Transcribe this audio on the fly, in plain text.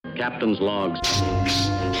Captain's logs.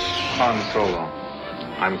 Han Solo.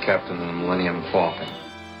 I'm captain of the Millennium Falcon.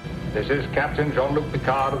 This is Captain Jean-Luc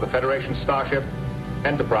Picard of the Federation starship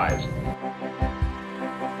Enterprise.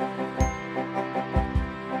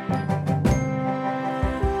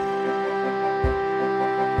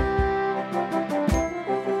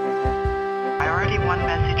 Priority 1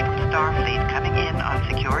 message from Starfleet coming in on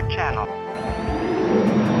secured channel.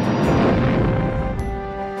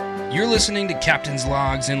 You're listening to Captain's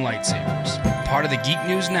Logs and Lightsabers, part of the Geek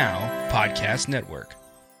News Now podcast network.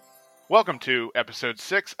 Welcome to episode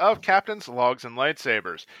 6 of Captain's Logs and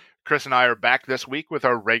Lightsabers. Chris and I are back this week with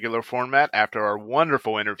our regular format after our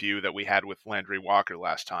wonderful interview that we had with Landry Walker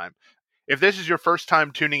last time. If this is your first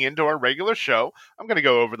time tuning into our regular show, I'm going to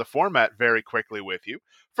go over the format very quickly with you.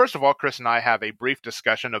 First of all, Chris and I have a brief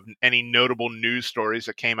discussion of any notable news stories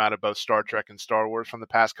that came out of both Star Trek and Star Wars from the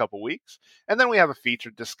past couple weeks, and then we have a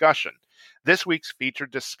featured discussion. This week's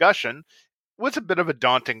featured discussion was a bit of a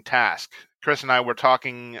daunting task. Chris and I were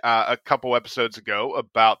talking a couple episodes ago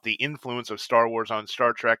about the influence of Star Wars on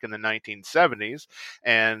Star Trek in the 1970s,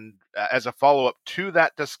 and as a follow-up to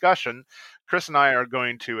that discussion, Chris and I are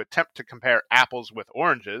going to attempt to compare apples with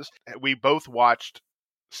oranges. We both watched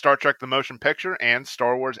Star Trek The Motion Picture and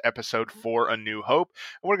Star Wars Episode 4 A New Hope.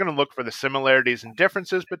 And we're going to look for the similarities and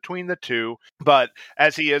differences between the two. But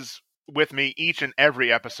as he is with me each and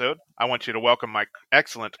every episode, I want you to welcome my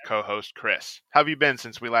excellent co-host, Chris. How have you been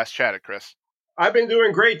since we last chatted, Chris? I've been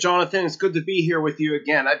doing great, Jonathan. It's good to be here with you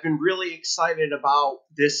again. I've been really excited about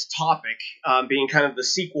this topic being kind of the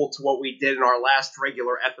sequel to what we did in our last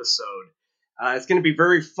regular episode. It's going to be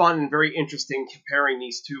very fun and very interesting comparing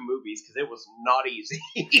these two movies because it was not easy.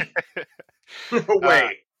 No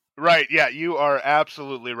way. Right, yeah, you are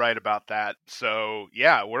absolutely right about that. So,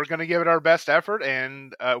 yeah, we're going to give it our best effort,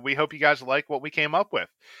 and we hope you guys like what we came up with.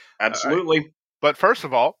 Absolutely. But first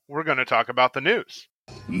of all, we're going to talk about the news.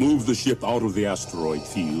 Move the ship out of the asteroid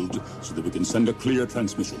field so that we can send a clear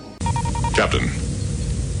transmission. Captain,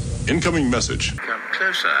 incoming message. Come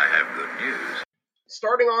closer, I have good news.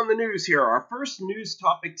 Starting on the news here, our first news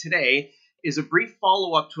topic today is a brief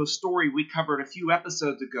follow-up to a story we covered a few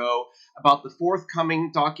episodes ago about the forthcoming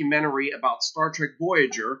documentary about Star Trek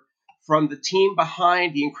Voyager from the team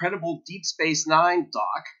behind the incredible Deep Space Nine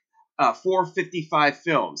doc, 455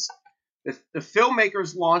 Films. The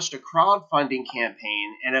filmmakers launched a crowdfunding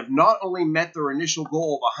campaign and have not only met their initial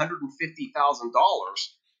goal of $150,000,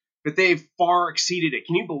 but they've far exceeded it.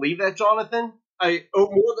 Can you believe that, Jonathan?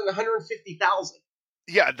 More than $150,000.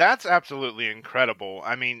 Yeah, that's absolutely incredible.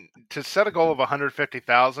 I mean, to set a goal of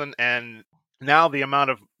 $150,000 and now the amount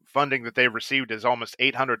of funding that they've received is almost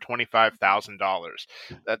 $825,000.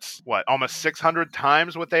 That's what, almost 600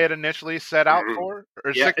 times what they had initially set out for?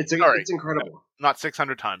 Or yeah, it's incredible. Not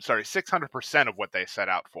 600 times, sorry, 600% of what they set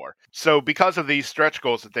out for. So because of these stretch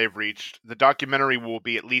goals that they've reached, the documentary will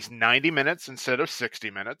be at least 90 minutes instead of 60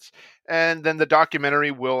 minutes. And then the documentary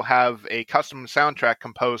will have a custom soundtrack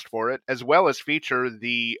composed for it, as well as feature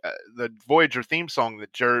the Voyager theme song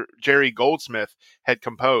that Jerry Goldsmith had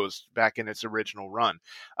composed back in its original run.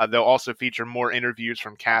 They'll also feature more interviews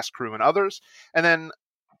from cast, crew, and others. And then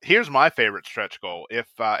here's my favorite stretch goal. If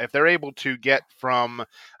they're able to get from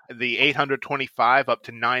the $825 up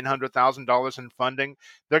to $900,000 in funding,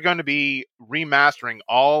 they're going to be remastering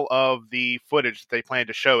all of the footage that they plan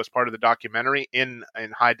to show as part of the documentary in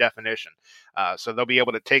high definition. So they'll be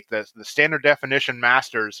able to take the standard definition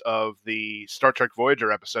masters of the Star Trek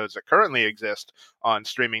Voyager episodes that currently exist on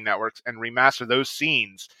streaming networks and remaster those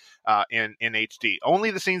scenes in HD.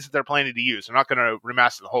 Only the scenes that they're planning to use. They're not going to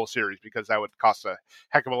remaster the whole series because that would cost a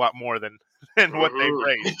heck of a lot more than what they've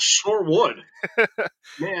raised. It sure would.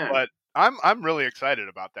 Man. But I'm really excited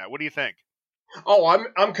about that. What do you think? Oh,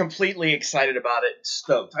 I'm completely excited about it.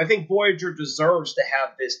 Stoked. I think Voyager deserves to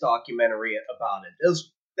have this documentary about it.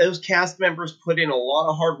 Those cast members put in a lot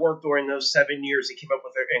of hard work during those 7 years. They came up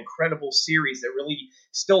with an incredible series that really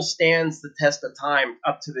still stands the test of time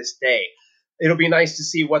up to this day. It'll be nice to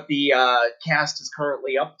see what the cast is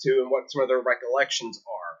currently up to and what some of their recollections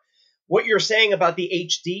are. What you're saying about the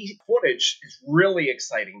HD footage is really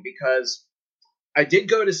exciting because I did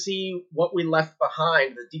go to see What We Left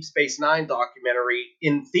Behind, the Deep Space Nine documentary,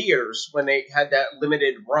 in theaters when they had that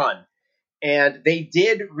limited run. And they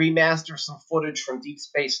did remaster some footage from Deep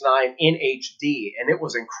Space Nine in HD, and it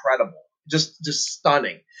was incredible. Just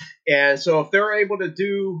stunning. And so if they're able to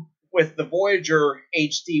do with the Voyager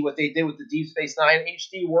HD what they did with the Deep Space Nine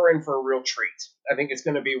HD, we're in for a real treat. I think it's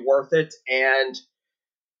going to be worth it, and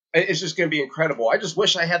it's just going to be incredible. I just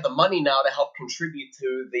wish I had the money now to help contribute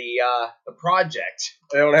to the project.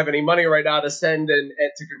 I don't have any money right now to send and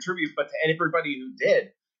to contribute, but to everybody who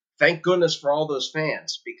did, thank goodness for all those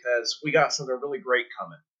fans, because we got something really great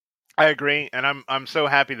coming. I agree, and I'm so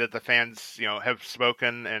happy that the fans, have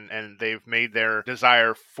spoken and they've made their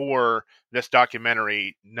desire for this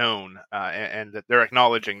documentary known, and that they're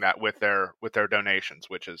acknowledging that with their donations,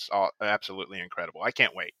 which is absolutely incredible. I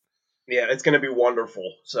can't wait. Yeah, it's going to be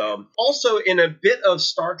wonderful. So, also in a bit of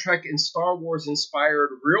Star Trek and Star Wars inspired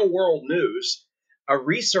real world news, a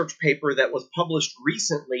research paper that was published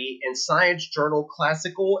recently in science journal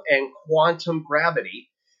Classical and Quantum Gravity,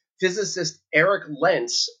 physicist Eric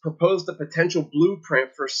Lentz proposed a potential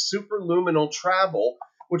blueprint for superluminal travel,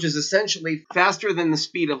 which is essentially faster than the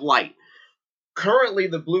speed of light. Currently,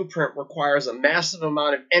 the blueprint requires a massive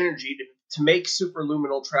amount of energy to make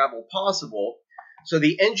superluminal travel possible. So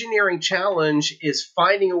the engineering challenge is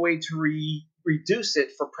finding a way to reduce it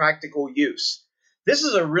for practical use. This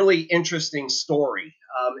is a really interesting story,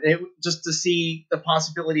 just to see the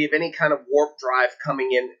possibility of any kind of warp drive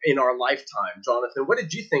coming in our lifetime. Jonathan, what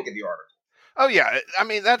did you think of the article? Oh yeah, I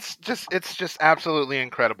mean it's just absolutely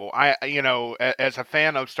incredible. As a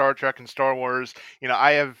fan of Star Trek and Star Wars,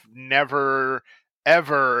 I have never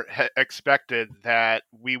ever expected that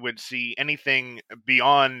we would see anything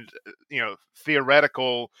beyond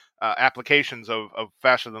theoretical applications of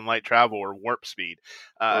faster than light travel or warp speed.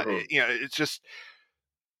 It's just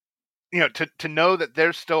to know that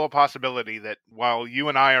there's still a possibility that while you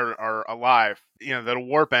and I are alive, that a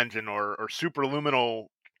warp engine or superluminal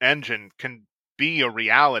engine can be a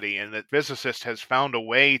reality, and that physicist has found a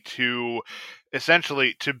way to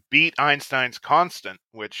essentially to beat Einstein's constant,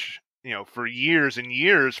 which for years and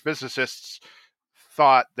years physicists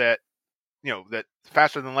thought that that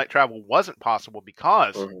faster than light travel wasn't possible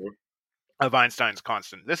because of Einstein's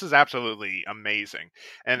constant. This is absolutely amazing,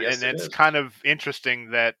 and it's kind of interesting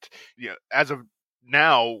that as of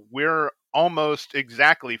now we're almost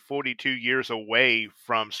exactly 42 years away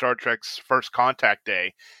from Star Trek's first contact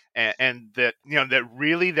day, and that that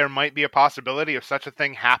really there might be a possibility of such a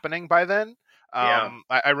thing happening by then.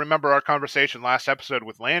 I remember our conversation last episode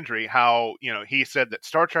with Landry, how he said that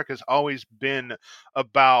Star Trek has always been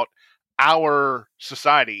about our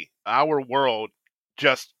society, our world,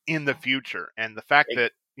 just in the future, and the fact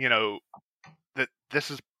that that this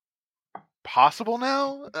is possible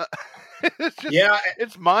now,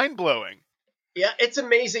 it's mind-blowing. Yeah, it's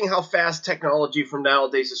amazing how fast technology from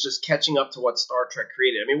nowadays is just catching up to what Star Trek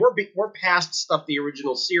created. I mean, we're past stuff the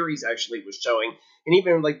original series actually was showing, and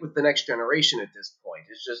even like with the Next Generation at this point,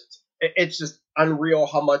 it's just unreal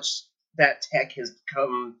how much that tech has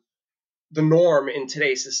become the norm in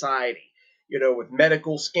today's society. With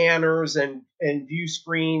medical scanners and view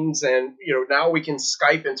screens, and now we can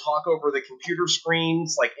Skype and talk over the computer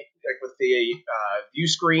screens, like with the view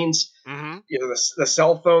screens. Mm-hmm. The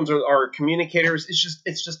cell phones are communicators.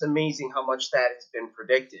 It's just amazing how much that has been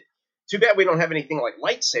predicted. Too bad we don't have anything like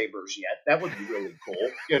lightsabers yet. That would be really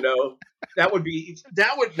cool. That would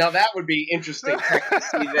be interesting tech to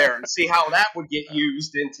see there and see how that would get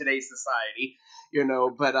used in today's society.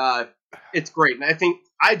 But it's great, and I think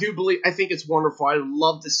it's wonderful. I'd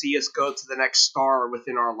love to see us go to the next star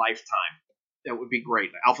within our lifetime. That would be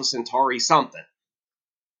great. Alpha Centauri, something.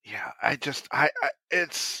 Yeah,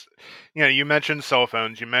 it's you mentioned cell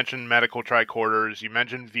phones, you mentioned medical tricorders, you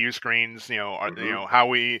mentioned view screens. How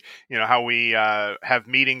we have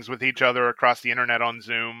meetings with each other across the internet on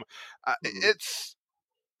Zoom. It's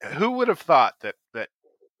who would have thought that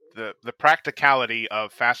the practicality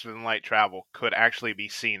of faster than light travel could actually be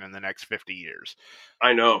seen in the next 50 years.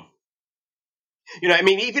 I know. I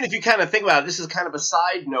mean, even if you kind of think about it, this is kind of a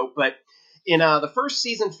side note, but in the first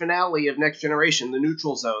season finale of Next Generation, The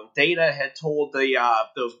Neutral Zone, Data had told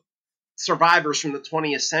those survivors from the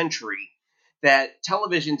 20th century that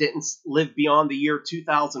television didn't live beyond the year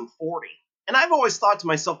 2040. And I've always thought to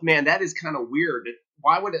myself, man, that is kind of weird.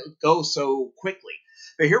 Why would it go so quickly?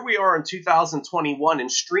 But here we are in 2021,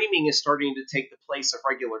 and streaming is starting to take the place of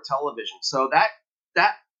regular television. So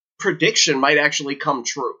that prediction might actually come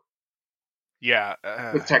true. Yeah,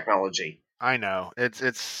 with technology. I know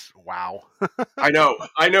it's wow. I know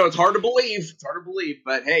it's hard to believe.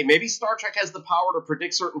 But hey, maybe Star Trek has the power to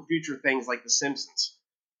predict certain future things, like The Simpsons.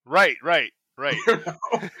 Right.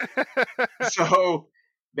 So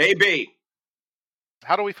maybe.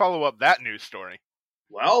 How do we follow up that news story?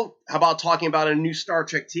 Well, how about talking about a new Star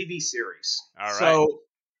Trek TV series? All right. So,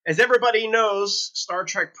 as everybody knows, Star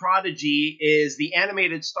Trek Prodigy is the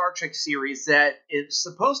animated Star Trek series that is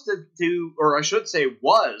supposed to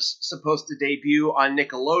was supposed to debut on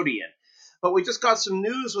Nickelodeon. But we just got some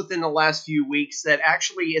news within the last few weeks that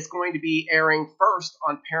actually it's going to be airing first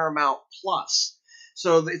on Paramount Plus.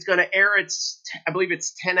 So it's going to air I believe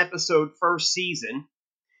it's 10 episode first season.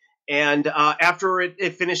 And after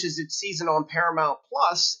it finishes its season on Paramount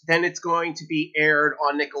Plus, then it's going to be aired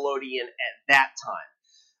on Nickelodeon at that time.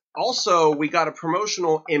 Also, we got a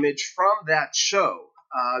promotional image from that show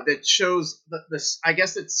that shows I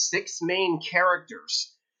guess it's 6 main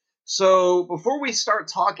characters. So before we start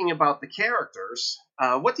talking about the characters,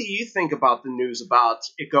 what do you think about the news about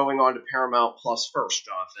it going on to Paramount Plus first,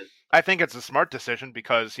 Jonathan? I think it's a smart decision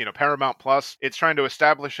because, Paramount Plus, it's trying to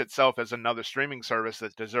establish itself as another streaming service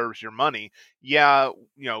that deserves your money. Yeah,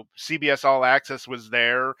 CBS All Access was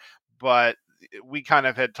there, but we kind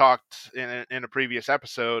of had talked in a previous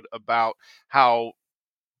episode about how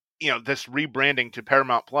this rebranding to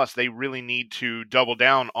Paramount Plus, they really need to double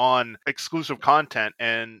down on exclusive content.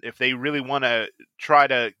 And if they really want to try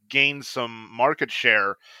to gain some market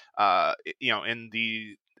share, in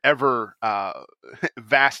the ever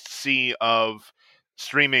vast sea of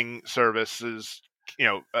streaming services,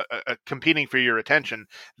 competing for your attention,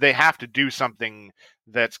 they have to do something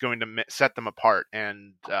that's going to set them apart.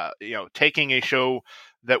 And, taking a show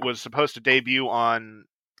that was supposed to debut on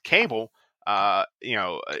cable,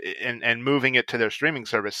 and moving it to their streaming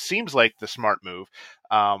service seems like the smart move.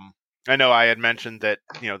 I know I had mentioned that,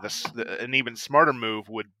 an even smarter move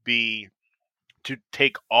would be to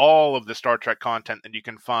take all of the Star Trek content that you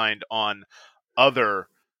can find on other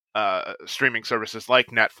streaming services like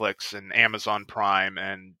Netflix and Amazon Prime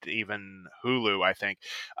and even Hulu, I think,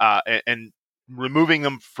 and removing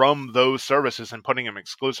them from those services and putting them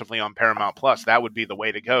exclusively on Paramount Plus. That would be the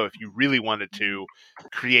way to go if you really wanted to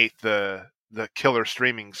create the killer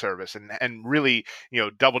streaming service and really,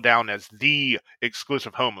 double down as the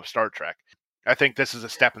exclusive home of Star Trek. I think this is a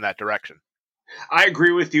step in that direction. I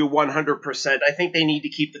agree with you 100%. I think they need to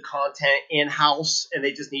keep the content in-house, and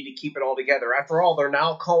they just need to keep it all together. After all, they're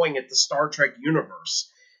now calling it the Star Trek universe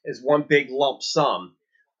as one big lump sum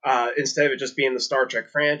instead of it just being the Star Trek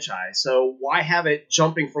franchise. So why have it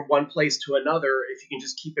jumping from one place to another if you can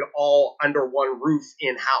just keep it all under one roof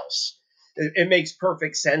in-house? It makes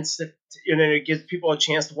perfect sense. That, it gives people a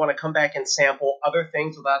chance to want to come back and sample other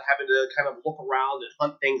things without having to kind of look around and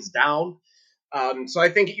hunt things down. So I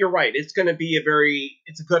think you're right. It's going to be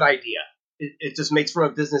it's a good idea. It just makes, from a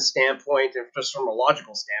business standpoint and just from a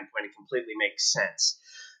logical standpoint, it completely makes sense.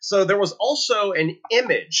 So there was also an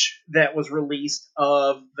image that was released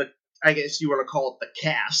of I guess you want to call it the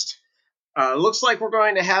cast. Looks like we're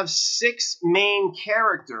going to have 6 main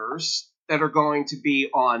characters that are going to be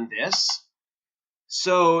on this.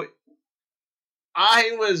 So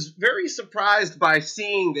I was very surprised by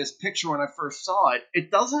seeing this picture when I first saw it. It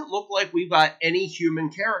doesn't look like we've got any human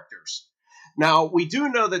characters. Now, we do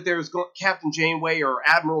know that there's Captain Janeway or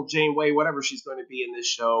Admiral Janeway, whatever she's going to be in this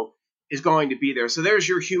show, is going to be there. So there's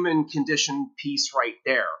your human condition piece right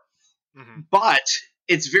there. Mm-hmm. But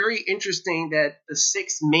it's very interesting that the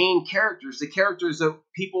 6 main characters, the characters that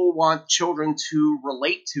people want children to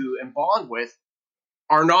relate to and bond with,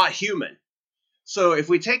 are not human. So if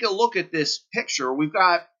we take a look at this picture, we've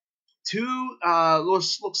got 2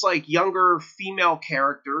 looks like younger female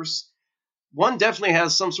characters. One definitely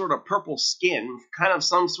has some sort of purple skin, kind of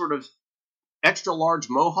some sort of extra large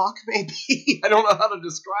mohawk, maybe. I don't know how to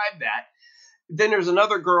describe that. Then there's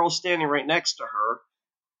another girl standing right next to her.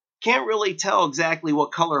 Can't really tell exactly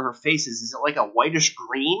what color her face is. Is it like a whitish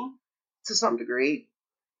green to some degree?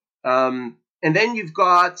 And then you've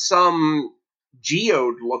got some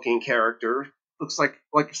geode-looking character. Looks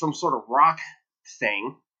like some sort of rock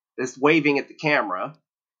thing that's waving at the camera.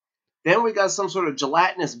 Then we got some sort of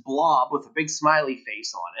gelatinous blob with a big smiley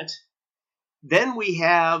face on it. Then we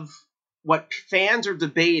have what fans are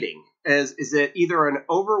debating is it either an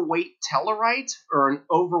overweight Tellarite or an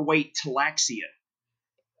overweight Talaxian?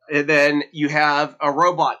 And then you have a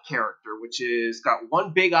robot character, which is got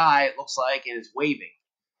one big eye, it looks like, and is waving.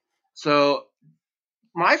 So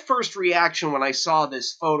my first reaction when I saw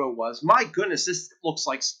this photo was, my goodness, this looks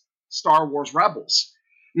like Star Wars Rebels.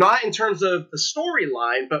 Not in terms of the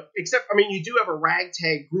storyline, but you do have a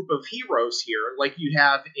ragtag group of heroes here, like you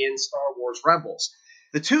have in Star Wars Rebels.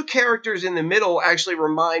 The 2 characters in the middle actually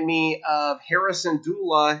remind me of Harrison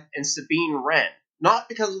Dula and Sabine Wren. Not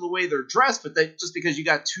because of the way they're dressed, but just because you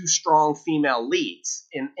got 2 strong female leads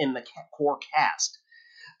in the core cast.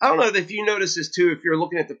 I don't know if you notice this too, if you're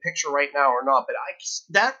looking at the picture right now or not, but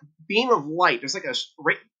that beam of light, there's like a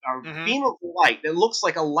beam of light that looks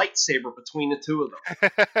like a lightsaber between the 2 of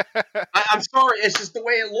them. I'm sorry, it's just the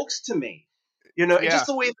way it looks to me. Just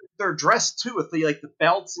the way that they're dressed too, with the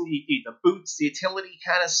belts and the boots, the utility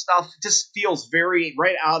kind of stuff. It just feels very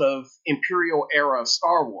right out of Imperial era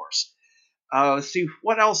Star Wars. Let's see,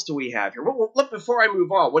 what else do we have here? Look, before I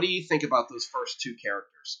move on, what do you think about those first two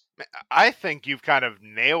characters? I think you've kind of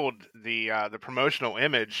nailed the promotional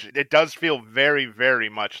image. It does feel very, very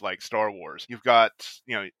much like Star Wars. You've got,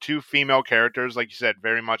 two female characters, like you said,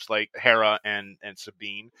 very much like Hera and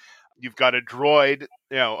Sabine. You've got a droid,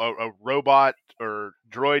 a robot or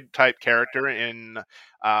droid type character in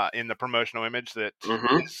the promotional image that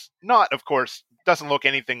is not, of course, doesn't look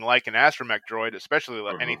anything like an astromech droid, especially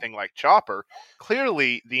anything like Chopper.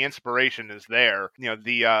 Clearly, the inspiration is there.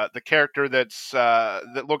 The character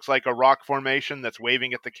that looks like a rock formation that's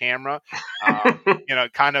waving at the camera. I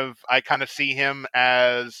kind of see him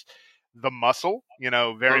as the muscle.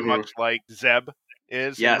 Very much like Zeb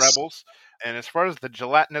is in Rebels. And as far as the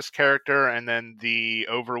gelatinous character and then the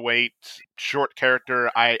overweight short character,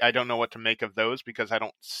 I don't know what to make of those because I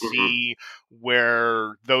don't see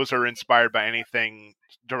where those are inspired by anything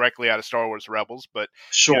directly out of Star Wars Rebels. But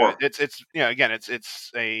sure, it's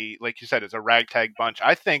a, like you said, it's a ragtag bunch.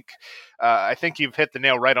 I think you've hit the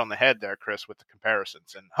nail right on the head there, Chris, with the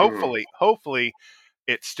comparisons, and hopefully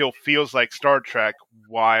it still feels like Star Trek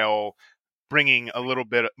while bringing a little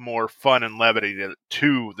bit more fun and levity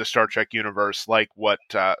to the Star Trek universe, like what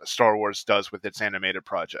Star Wars does with its animated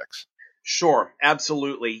projects. Sure,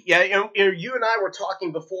 absolutely. Yeah, you and I were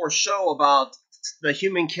talking before show about the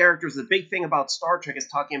human characters. The big thing about Star Trek is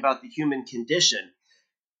talking about the human condition,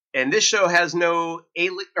 and this show has no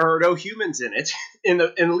humans in it, in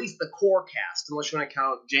at least the core cast, unless you want to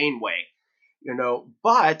count Janeway.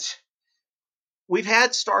 But we've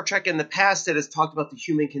had Star Trek in the past that has talked about the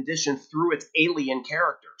human condition through its alien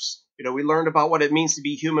characters. We learned about what it means to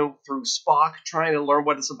be human through Spock, trying to learn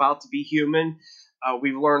what it's about to be human.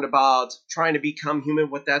 We've learned about trying to become human,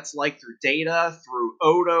 what that's like through Data, through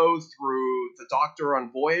Odo, through the Doctor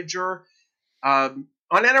on Voyager. On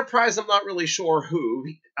Enterprise, I'm not really sure who.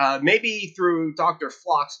 Maybe through Dr.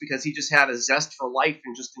 Phlox, because he just had a zest for life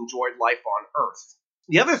and just enjoyed life on Earth.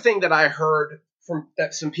 The other thing that I heard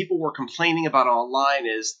that some people were complaining about online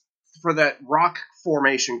is for that rock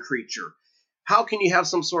formation creature. How can you have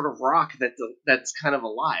some sort of rock that's kind of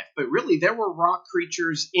alive? But really, there were rock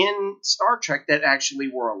creatures in Star Trek that actually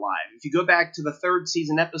were alive. If you go back to the third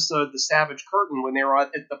season episode, The Savage Curtain, when they were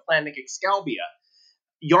at the planet Excalibia,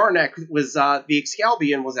 Yarnek was the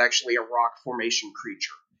Excalbian was actually a rock formation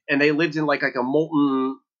creature, and they lived in like a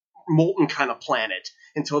molten kind of planet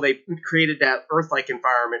until they created that Earth-like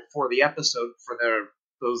environment for the episode for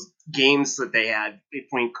those games that they had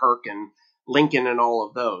between Kirk and Lincoln and all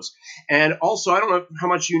of those. And also, I don't know how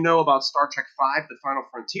much you know about Star Trek V, The Final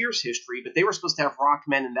Frontiers history, but they were supposed to have rock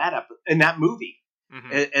men in that movie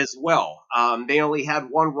as well. They only had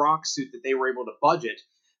one rock suit that they were able to budget,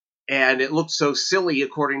 and it looked so silly,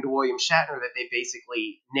 according to William Shatner, that they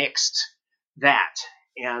basically nixed that.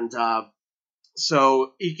 And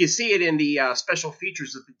so you can see it in the special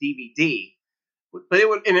features of the DVD, but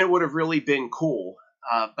it would have really been cool.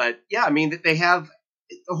 But yeah, I mean, they have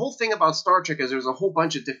the whole thing about Star Trek is there's a whole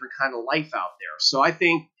bunch of different kind of life out there. So I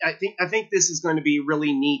think this is going to be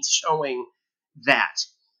really neat showing that.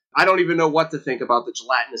 I don't even know what to think about the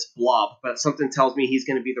gelatinous blob, but something tells me he's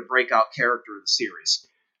going to be the breakout character of the series.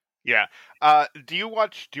 Yeah. Do you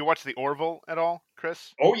watch the Orville at all,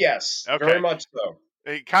 Chris? Oh yes, okay. Very much so.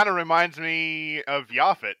 It kind of reminds me of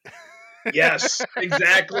Yaphet. Yes,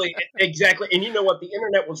 exactly. And you know what? The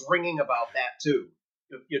internet was ringing about that too.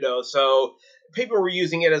 So people were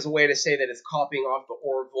using it as a way to say that it's copying off the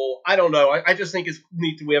Orville. I don't know. I just think it's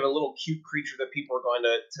neat that we have a little cute creature that people are going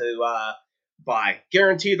to buy.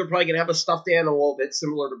 Guaranteed they're probably going to have a stuffed animal that's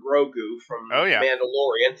similar to Grogu from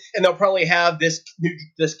Mandalorian. And they'll probably have this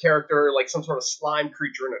character like some sort of slime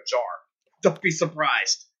creature in a jar. Don't be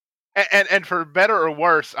surprised. And for better or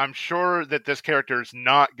worse, I'm sure that this character is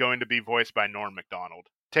not going to be voiced by Norm Macdonald.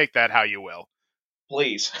 Take that how you will.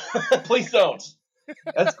 Please. Please don't.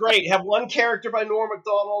 That's great. Have one character by Norm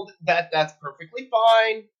Macdonald. That's perfectly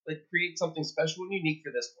fine. But create something special and unique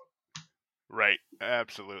for this one. Right.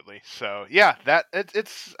 Absolutely. So yeah,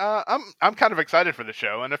 I'm kind of excited for the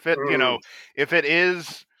show. And if it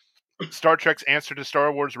is Star Trek's answer to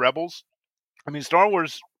Star Wars Rebels, I mean, Star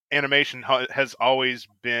Wars animation has always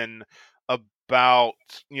been about,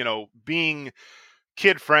 being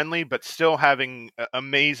kid-friendly, but still having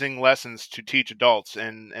amazing lessons to teach adults.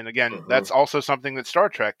 And again, that's also something that Star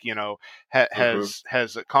Trek,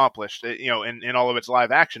 has accomplished, in all of its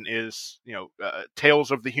live action is,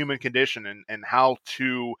 tales of the human condition and how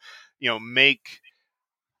to, make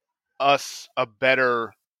us a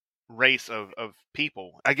better race of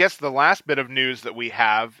people. I guess the last bit of news that we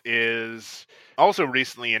have is also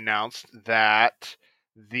recently announced that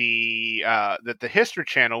that the History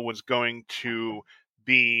Channel was going to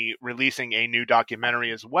be releasing a new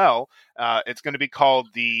documentary as well. It's going to be called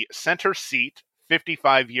The Center Seat,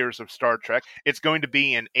 55 Years of Star Trek. It's going to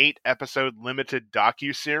be an 8-episode limited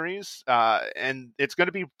docuseries, and it's going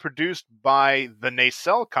to be produced by the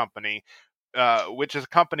Nacelle Company, which is a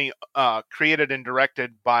company created and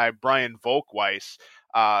directed by Brian Volk-Weiss.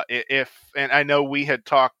 And I know we had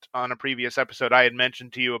talked on a previous episode, I had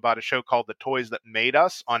mentioned to you about a show called The Toys That Made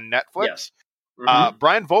Us on Netflix. Yes. Mm-hmm.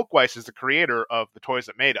 Brian Volk-Weiss is the creator of The Toys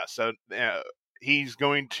That Made Us. So he's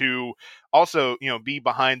going to also, be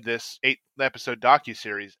behind this 8-episode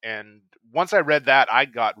docuseries. And once I read that, I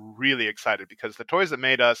got really excited because The Toys That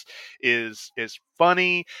Made Us is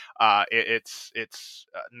funny. It's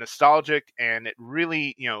nostalgic, and it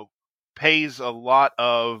really, pays a lot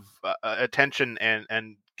of attention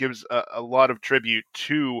and gives a lot of tribute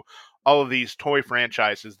to all of these toy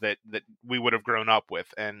franchises that we would have grown up with,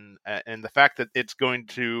 and the fact that it's going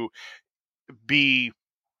to be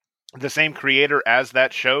the same creator as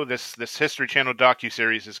that show, this History Channel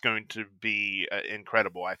docuseries is going to be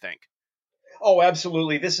incredible, I think. Oh,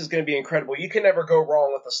 absolutely. This is going to be incredible. You can never go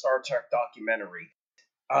wrong with a Star Trek documentary.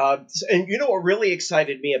 And what really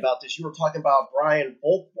excited me about this? You were talking about Brian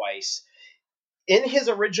Volk-Weiss. In his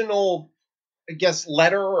original, I guess,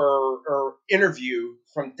 letter or interview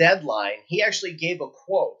from Deadline, he actually gave a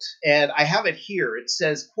quote, and I have it here. It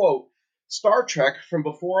says, quote, "Star Trek, from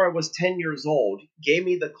before I was 10 years old, gave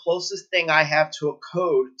me the closest thing I have to a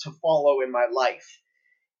code to follow in my life.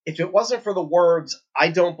 If it wasn't for the words,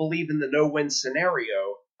 'I don't believe in the no-win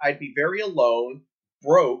scenario,' I'd be very alone,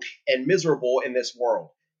 broke, and miserable in this world.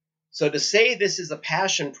 So to say this is a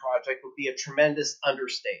passion project would be a tremendous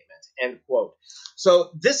understatement," end quote.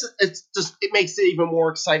 So it makes it even more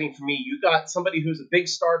exciting for me. You got somebody who's a big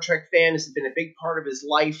Star Trek fan, this has been a big part of his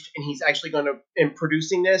life, and he's actually going to, in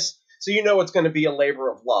producing this, so it's going to be a labor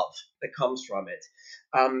of love that comes from it.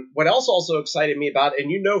 What else also excited me about it,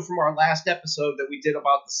 and from our last episode that we did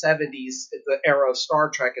about the 70s, the era of Star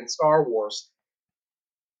Trek and Star Wars,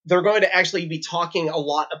 they're going to actually be talking a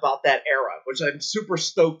lot about that era, which I'm super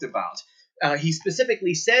stoked about. He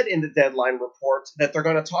specifically said in the Deadline report that they're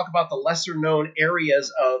going to talk about the lesser-known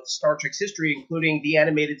areas of Star Trek's history, including the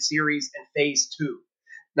animated series and Phase 2.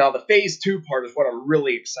 Now, the Phase 2 part is what I'm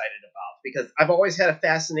really excited about, because I've always had a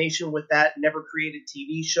fascination with that never-created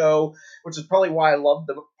TV show, which is partly why I love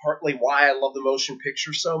the motion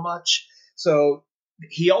picture so much. So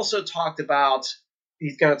he also talked about,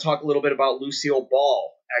 he's going to talk a little bit about Lucille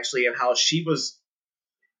Ball, actually, and how she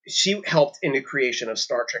helped in the creation of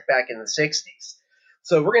Star Trek back in the 60s.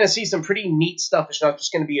 So we're going to see some pretty neat stuff. It's not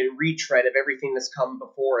just going to be a retread of everything that's come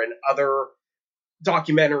before in other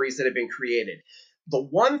documentaries that have been created. The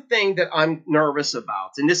one thing that I'm nervous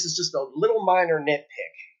about, and this is just a little minor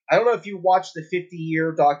nitpick, I don't know if you watched the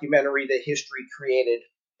 50-year documentary that History created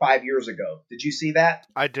 5 years ago. Did you see that?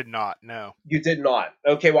 I did not, no. You did not?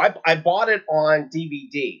 Okay, well, I bought it on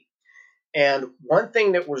DVD. And one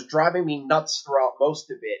thing that was driving me nuts throughout most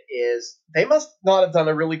of it is they must not have done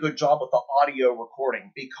a really good job with the audio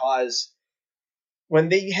recording, because when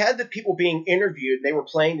they had the people being interviewed, they were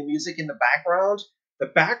playing the music in the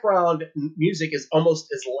background music is almost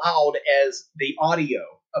as loud as the audio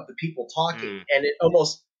of the people talking, and it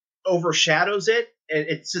almost overshadows it. And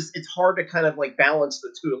it's hard to kind of balance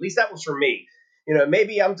the two. At least that was for me.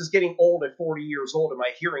 Maybe I'm just getting old at 40 years old and my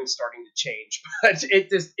hearing's starting to change, but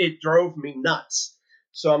it drove me nuts.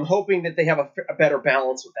 So I'm hoping that they have a better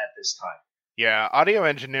balance with that this time. Yeah, audio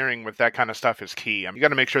engineering with that kind of stuff is key. You got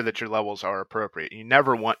to make sure that your levels are appropriate. You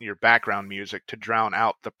never want your background music to drown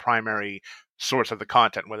out the primary source of the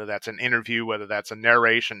content, whether that's an interview, whether that's a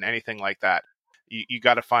narration, anything like that. You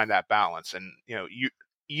got to find that balance. And,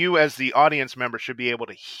 you as the audience member should be able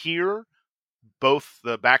to hear both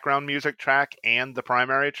the background music track and the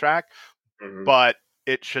primary track, but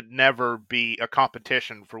it should never be a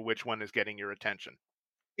competition for which one is getting your attention.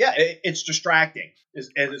 Yeah, it's distracting,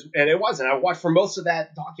 and it wasn't. I watched for most of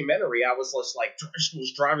that documentary. I was just like, it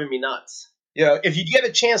was driving me nuts. If you get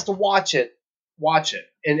a chance to watch it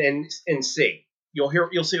and see.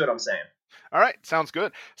 You'll see what I'm saying. All right, sounds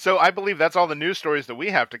good. So I believe that's all the news stories that we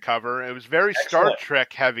have to cover. It was very Star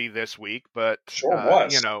Trek heavy this week, but sure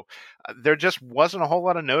was. There just wasn't a whole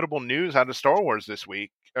lot of notable news out of Star Wars this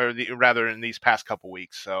week, or rather in these past couple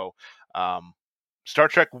weeks. So Star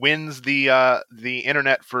Trek wins the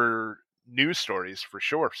internet for news stories for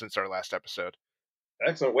sure since our last episode.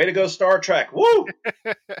 Excellent. Way to go, Star Trek. Woo!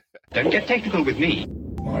 Don't get technical with me.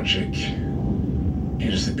 Logic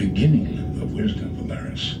is the beginning of wisdom,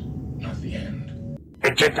 Valeris, not the end. The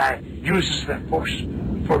Jedi uses the Force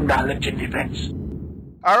for knowledge and defense.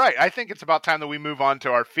 All right, I think it's about time that we move on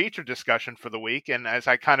to our feature discussion for the week. And as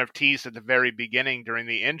I kind of teased at the very beginning during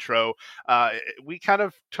the intro, we kind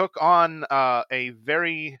of took on a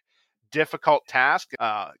very difficult task,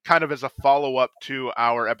 kind of as a follow-up to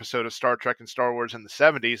our episode of Star Trek and Star Wars in the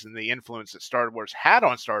 70s and the influence that Star Wars had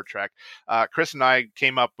on Star Trek. Chris and I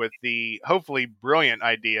came up with the hopefully brilliant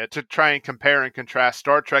idea to try and compare and contrast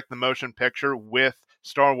Star Trek the motion picture with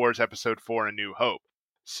Star Wars Episode 4 A New Hope.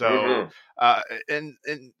 So, and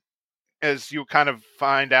as you kind of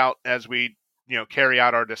find out as we carry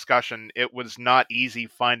out our discussion, it was not easy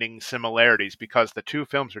finding similarities because the two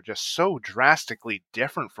films are just so drastically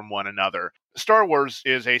different from one another. Star Wars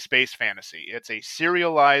is a space fantasy. It's a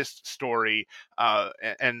serialized story,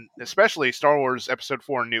 and especially Star Wars Episode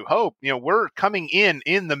 4 A New Hope, we're coming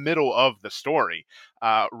in the middle of the story,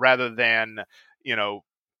 rather than,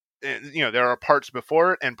 there are parts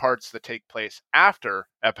before it and parts that take place after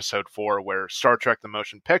Episode 4, where Star Trek the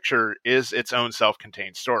Motion Picture is its own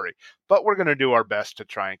self-contained story. But we're going to do our best to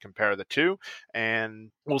try and compare the two,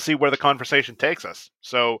 and we'll see where the conversation takes us.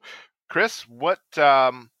 So, Chris,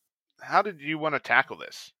 how did you want to tackle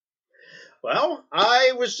this? Well,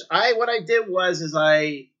 what I did was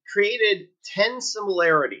I created 10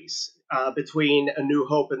 similarities between A New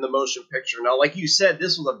Hope and the motion picture. Now, like you said,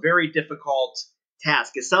 this was a very difficult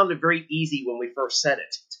task. It sounded very easy when we first said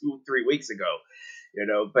it 2-3 weeks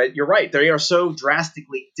ago, but you're right. They are so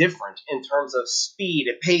drastically different in terms of speed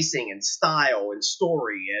and pacing and style and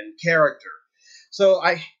story and character. So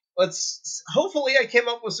hopefully I came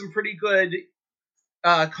up with some pretty good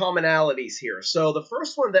commonalities here. So the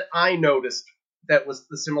first one that I noticed that was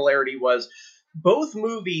the similarity was both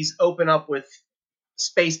movies open up with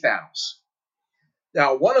space battles.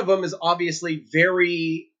 Now, one of them is obviously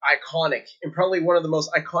very iconic and probably one of the most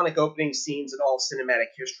iconic opening scenes in all cinematic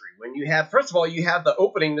history. When you have the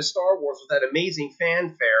opening to Star Wars with that amazing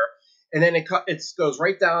fanfare, and then it goes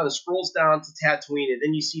right down and scrolls down to Tatooine, and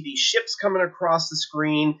then you see these ships coming across the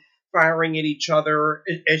screen, firing at each other.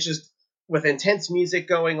 It's just with intense music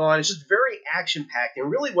going on. It's just very action-packed, and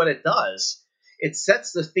really what it does, it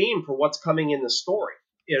sets the theme for what's coming in the story.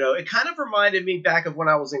 It kind of reminded me back of when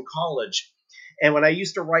I was in college, and when I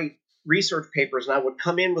used to write research papers, and I would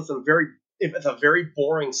come in with a very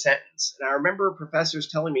boring sentence. And I remember professors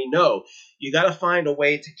telling me, no, you got to find a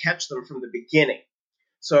way to catch them from the beginning.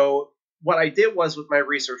 So what I did was with my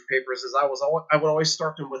research papers is I would always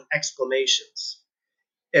start them with exclamations.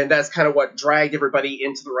 And that's kind of what dragged everybody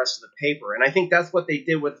into the rest of the paper. And I think that's what they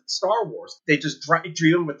did with Star Wars. They just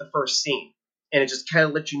drew them with the first scene. And it just kind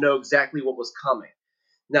of let you know exactly what was coming.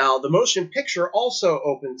 Now, the motion picture also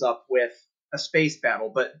opens up with a space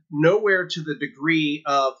battle, but nowhere to the degree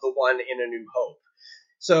of the one in A New Hope.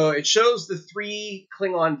 So it shows the 3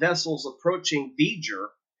 Klingon vessels approaching V'Ger,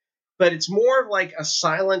 but it's more like a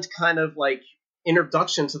silent kind of like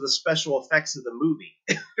introduction to the special effects of the movie,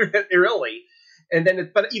 really. And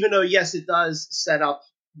then, but even though, yes, it does set up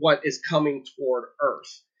what is coming toward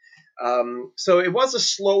Earth. So it was a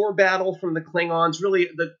slower battle from the Klingons. Really,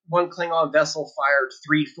 the one Klingon vessel fired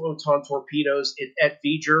 3 photon torpedoes at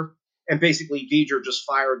V'Ger, and basically V'Ger just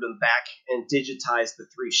fired them back and digitized the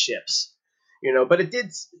 3 ships. But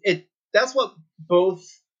that's what both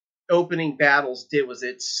opening battles did, was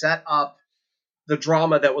it set up the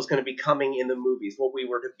drama that was going to be coming in the movies, what we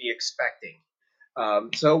were to be expecting.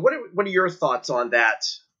 So what are your thoughts on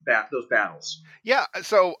those battles? Yeah,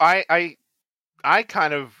 so I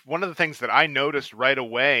kind of, one of the things that I noticed right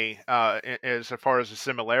away, as far as a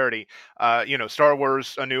similarity, Star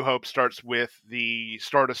Wars A New Hope starts with the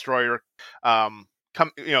Star Destroyer,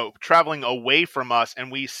 traveling away from us,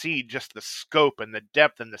 and we see just the scope and the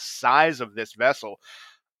depth and the size of this vessel.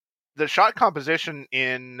 The shot composition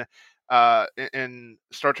in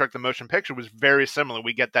Star Trek the Motion Picture was very similar.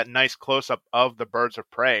 We get that nice close-up of the birds of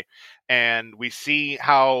prey, and we see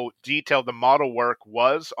how detailed the model work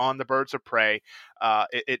was on the birds of prey.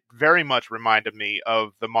 It very much reminded me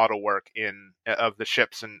of the model work of the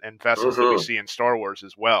ships and vessels that we see in Star Wars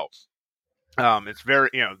as well. It's very,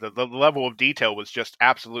 the level of detail was just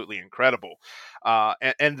absolutely incredible.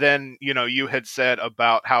 And then, you had said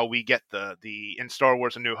about how we get in Star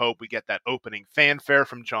Wars A New Hope, we get that opening fanfare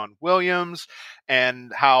from John Williams,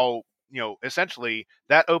 and how, essentially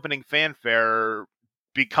that opening fanfare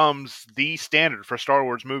becomes the standard for Star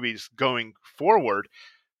Wars movies going forward.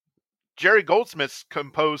 Jerry Goldsmith's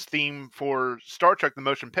composed theme for Star Trek the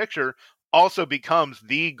Motion Picture also becomes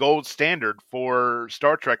the gold standard for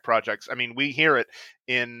Star Trek projects. I mean, we hear it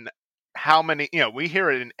in we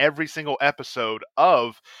hear it in every single episode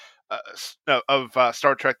of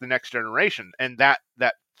Star Trek The Next Generation. And that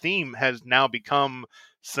theme has now become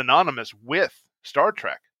synonymous with Star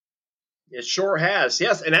Trek. It sure has,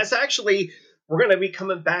 yes. And that's actually, we're going to be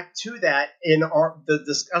coming back to that in the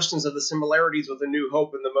discussions of the similarities with A New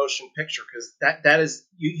Hope in the motion picture, because that is,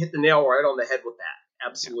 you hit the nail right on the head with that.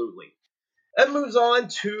 Absolutely. Yeah. That moves on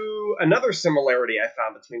to another similarity I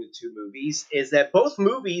found between the two movies, is that both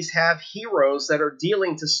movies have heroes that are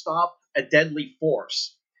dealing to stop a deadly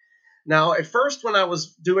force. Now, at first, when I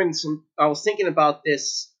was thinking about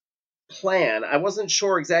this plan, I wasn't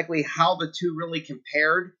sure exactly how the two really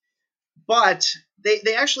compared, but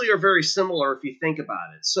they actually are very similar if you think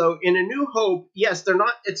about it. So in A New Hope, yes,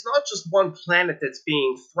 it's not just one planet that's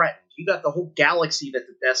being threatened. You got the whole galaxy that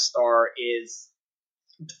the Death Star is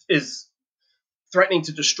threatening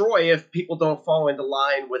to destroy if people don't fall into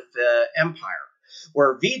line with the Empire.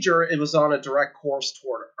 Where V'Ger, it was on a direct course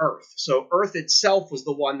toward Earth. So Earth itself was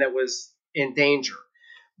the one that was in danger.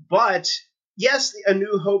 But yes, A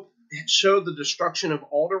New Hope showed the destruction of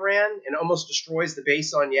Alderaan and almost destroys the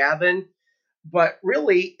base on Yavin. But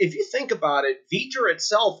really, if you think about it, V'Ger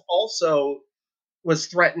itself also was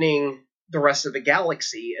threatening the rest of the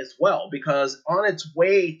galaxy as well, because on its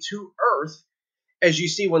way to Earth, as you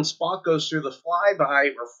see when Spock goes through the flyby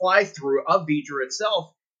or fly-through of V'Ger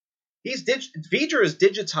itself, V'Ger has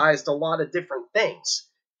digitized a lot of different things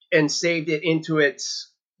and saved it into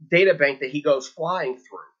its data bank that he goes flying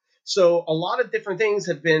through. So a lot of different things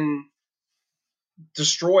have been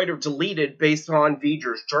destroyed or deleted based on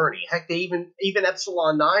V'Ger's journey. Heck, even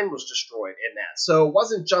Epsilon 9 was destroyed in that. So it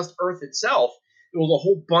wasn't just Earth itself. It was a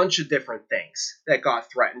whole bunch of different things that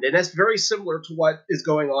got threatened. And that's very similar to what is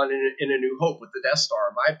going on in A New Hope with the Death Star,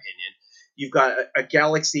 in my opinion. You've got a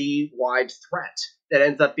galaxy-wide threat that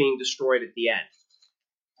ends up being destroyed at the end.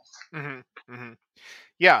 Mm-hmm. Mm-hmm.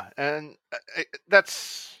 Yeah, and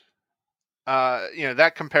that's,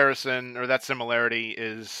 that comparison or that similarity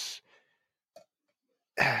is,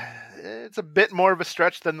 it's a bit more of a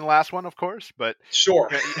stretch than the last one, of course, but sure.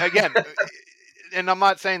 Again, and I'm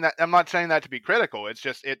not saying that to be critical. It's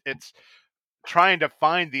just it's trying to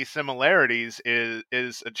find these similarities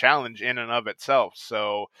is a challenge in and of itself.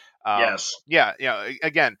 So yes,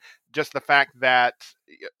 again, just the fact that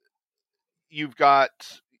you've got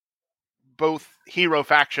both hero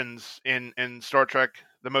factions in Star Trek,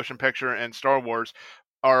 the motion picture, and Star Wars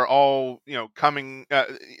are all coming.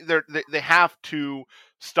 They have to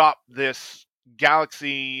stop this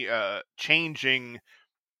galaxy changing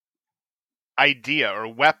idea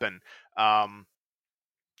or weapon. That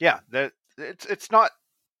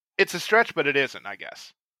it's a stretch, but it isn't, I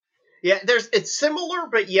guess. Yeah, it's similar,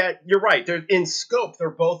 but yet you're right. They're in scope. They're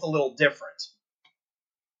both a little different.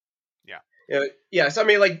 Yeah. Yes, I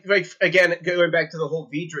mean, like again, going back to the whole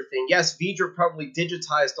V'Ger thing. Yes, V'Ger probably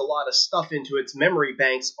digitized a lot of stuff into its memory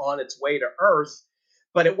banks on its way to Earth,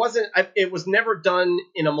 but it wasn't. It was never done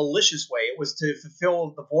in a malicious way. It was to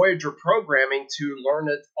fulfill the Voyager programming to learn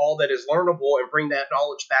all that is learnable and bring that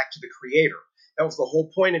knowledge back to the Creator. That was the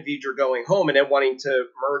whole point of V'Ger going home and then wanting to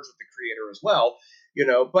merge with the Creator as well.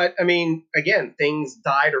 But I mean, again, things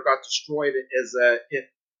died or got destroyed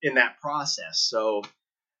in that process. So.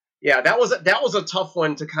 Yeah, that was a tough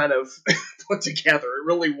one to kind of put together. It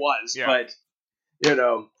really was. Yeah. But,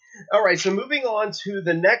 All right, so moving on to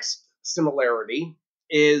the next similarity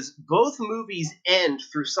is both movies end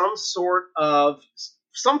through some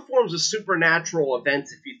forms of supernatural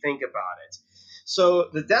events, if you think about it. So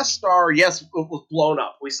the Death Star, yes, it was blown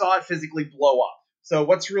up. We saw it physically blow up. So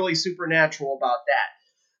what's really supernatural about that?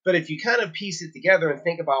 But if you kind of piece it together and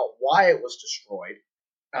think about why it was destroyed,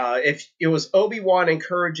 if it was Obi-Wan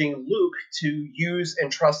encouraging Luke to use and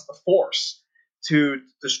trust the Force to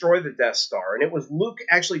destroy the Death Star, and it was Luke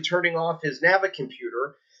actually turning off his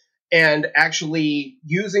Navicomputer and actually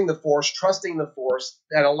using the Force, trusting the Force,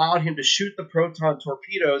 that allowed him to shoot the proton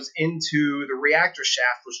torpedoes into the reactor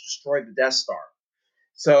shaft, which destroyed the Death Star.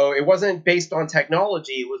 So it wasn't based on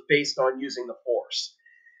technology, it was based on using the Force.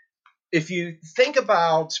 If you think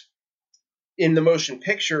about in the motion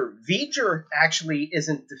picture, V'Ger actually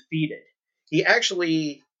isn't defeated. He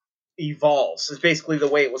actually evolves. Is basically the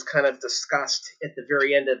way it was kind of discussed at the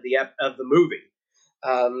very end of the movie.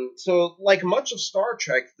 So, like much of Star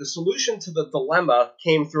Trek, the solution to the dilemma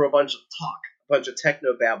came through a bunch of talk, a bunch of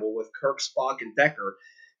technobabble with Kirk, Spock, and Decker,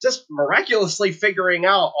 just miraculously figuring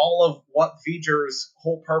out all of what V'Ger's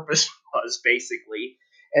whole purpose was, basically.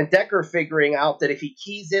 And Decker figuring out that if he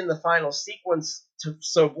keys in the final sequence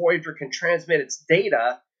so Voyager can transmit its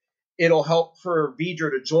data, it'll help for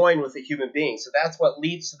V'Ger to join with a human being. So that's what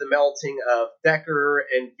leads to the melting of Decker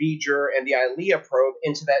and V'Ger and the Ilea probe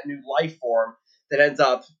into that new life form that ends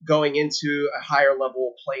up going into a higher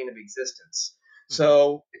level plane of existence.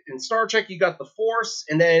 So in Star Trek, you got the Force,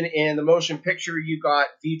 and then in the motion picture, you got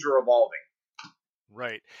Vidra evolving.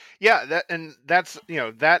 Right. Yeah.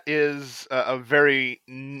 That is a very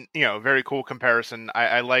very cool comparison.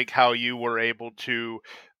 I like how you were able to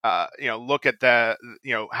look at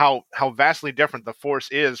how vastly different the Force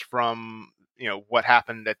is from what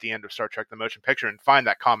happened at the end of Star Trek: The Motion Picture, and find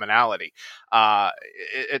that commonality.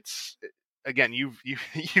 It's again, you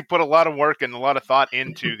put a lot of work and a lot of thought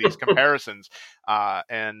into these comparisons,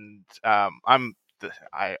 and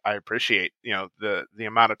I appreciate the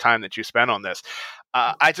amount of time that you spent on this.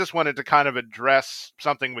 I just wanted to kind of address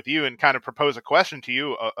something with you and kind of propose a question to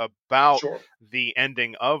you about the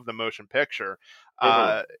ending of the motion picture.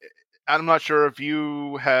 I'm not sure if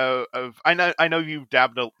you have. I know you've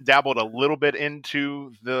dabbled a little bit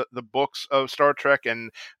into the books of Star Trek, and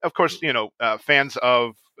of course, fans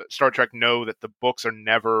of Star Trek know that the books are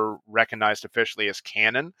never recognized officially as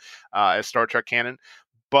canon, as Star Trek canon.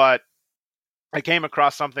 But I came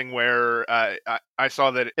across something where I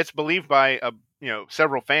saw that it's believed by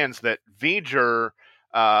several fans that V'ger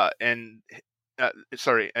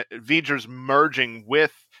V'ger's merging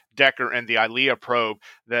with Decker and the Ilea probe,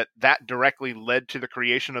 that directly led to the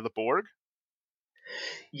creation of the Borg.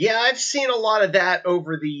 Yeah, I've seen a lot of that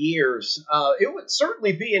over the years. It would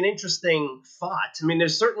certainly be an interesting thought. I mean,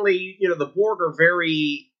 there's certainly, the Borg are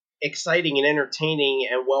very exciting and entertaining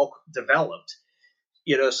and well developed.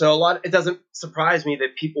 So it doesn't surprise me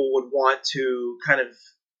that people would want to kind of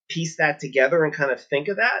piece that together and kind of think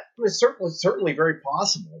of that. I mean, it's certainly very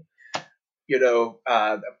possible.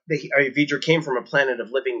 V'ger came from a planet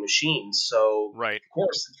of living machines, so right. Of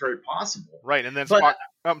course it's very possible. Right, and then Spock.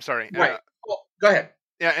 I'm sorry. Right. Well, go ahead.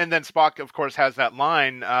 Yeah, and then Spock, of course, has that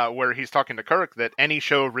line where he's talking to Kirk that any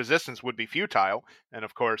show of resistance would be futile, and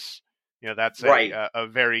of course, that's a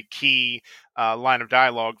very key line of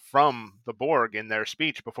dialogue from the Borg in their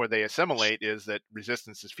speech before they assimilate, is that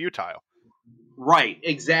resistance is futile. Right,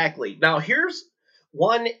 exactly. Now, here's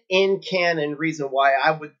one in-canon reason why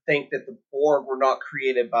I would think that the Borg were not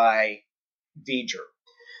created by V'ger.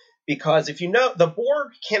 Because if you know, the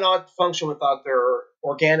Borg cannot function without their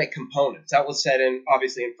organic components. That was said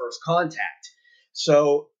obviously in First Contact.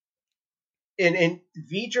 So in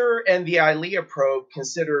V'ger and the Ilea probe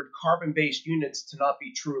considered carbon-based units to not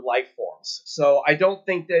be true life forms. So I don't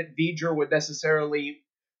think that V'ger would necessarily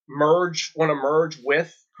want to merge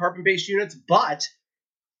with carbon-based units, but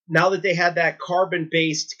now that they had that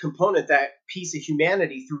carbon-based component, that piece of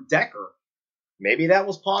humanity through Decker, maybe that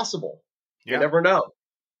was possible. You never know.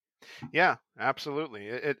 Yeah, absolutely.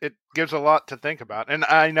 It gives a lot to think about. And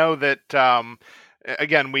I know that,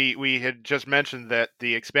 again, we had just mentioned that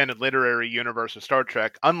the expanded literary universe of Star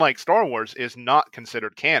Trek, unlike Star Wars, is not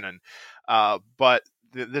considered canon. But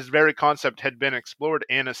this very concept had been explored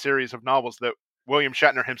in a series of novels that William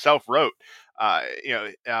Shatner himself wrote.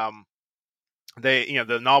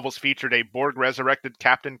 The novels featured a Borg resurrected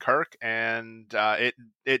Captain Kirk, and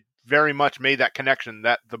it very much made that connection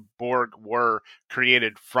that the Borg were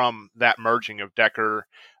created from that merging of Decker,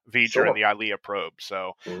 V'ger, and the Ilea probe.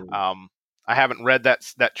 So I haven't read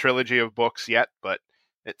that trilogy of books yet, but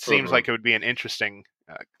it seems like it would be an interesting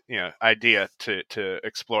idea to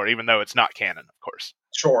explore, even though it's not canon, of course.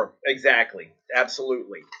 Sure, exactly,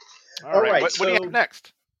 absolutely. All right. What do you have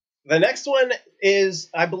next? The next one is,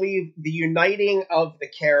 I believe, the uniting of the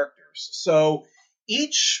characters. So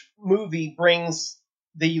each movie brings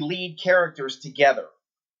the lead characters together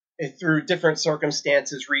through different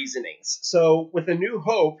circumstances, reasonings. So with A New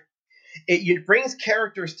Hope, it brings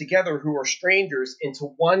characters together who are strangers into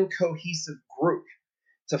one cohesive group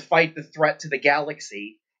to fight the threat to the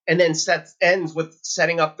galaxy, and then ends with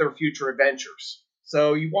setting up their future adventures.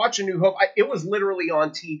 So you watch A New Hope. It was literally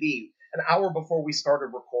on TV an hour before we started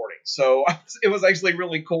recording. So it was actually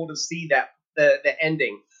really cool to see that the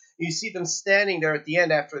ending. You see them standing there at the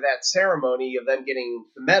end after that ceremony of them getting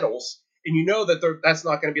the medals, and you know that that's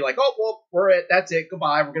not going to be like, oh, well, that's it,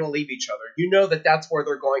 goodbye, we're going to leave each other. You know that that's where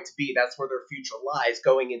they're going to be. That's where their future lies,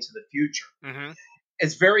 going into the future. Mm-hmm.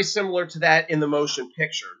 It's very similar to that in the motion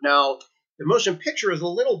picture. Now, the motion picture is a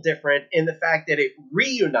little different in the fact that it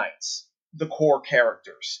reunites the core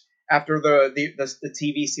characters after the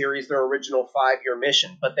TV series, their original 5-year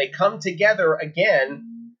mission. But they come together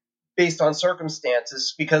again based on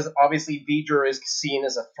circumstances, because obviously V'ger is seen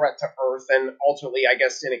as a threat to Earth and ultimately, I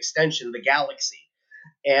guess, in extension, the galaxy.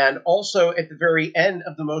 And also at the very end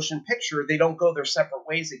of the motion picture, they don't go their separate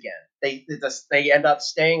ways again. They end up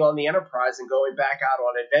staying on the Enterprise and going back out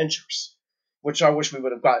on adventures, which I wish we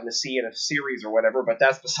would have gotten to see in a series or whatever, but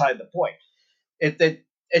that's beside the point.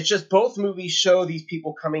 It's just both movies show these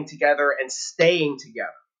people coming together and staying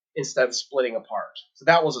together. instead of splitting apart. So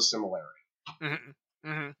that was a similarity. Mm-hmm.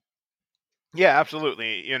 Mm-hmm. Yeah,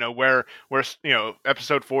 absolutely. Where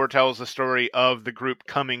episode 4 tells the story of the group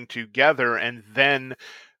coming together, and then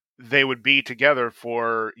they would be together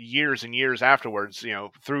for years and years afterwards,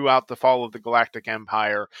 throughout the fall of the Galactic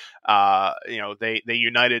Empire. They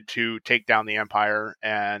united to take down the Empire,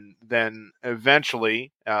 and then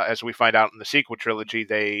eventually, as we find out in the sequel trilogy,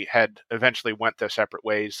 they had eventually went their separate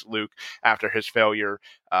ways. Luke, after his failure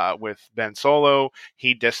with Ben Solo,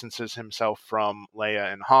 he distances himself from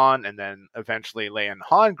Leia and Han, and then eventually Leia and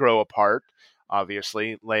Han grow apart.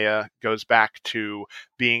 Obviously, Leia goes back to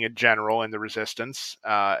being a general in the Resistance,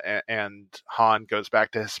 and Han goes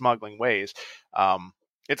back to his smuggling ways.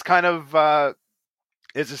 It's kind of,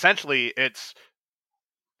 it's essentially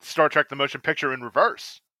Star Trek the Motion Picture in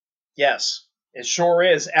reverse. Yes, it sure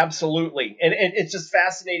is, absolutely. And it's just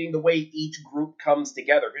fascinating the way each group comes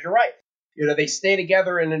together, because you're right. They stay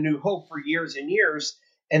together in A New Hope for years and years,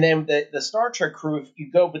 and then the Star Trek crew, if you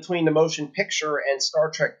go between the motion picture and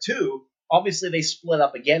Star Trek 2, obviously, they split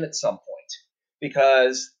up again at some point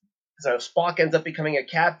because Spock ends up becoming a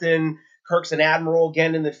captain. Kirk's an admiral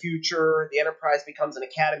again in the future. The Enterprise becomes an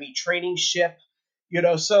Academy training ship.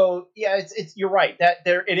 So yeah, it's you're right. That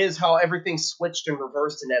there it is how everything switched and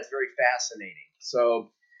reversed, and that's very fascinating.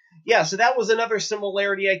 So yeah, so that was another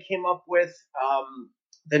similarity I came up with.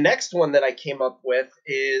 The next one that I came up with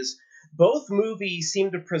is both movies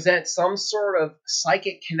seem to present some sort of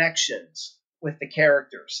psychic connections with the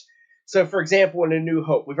characters. So, for example, in A New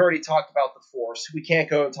Hope, we've already talked about the Force. We can't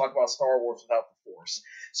go and talk about Star Wars without the Force.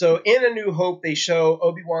 So, in A New Hope, they show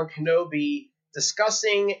Obi-Wan Kenobi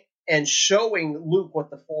discussing and showing Luke what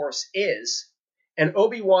the Force is, and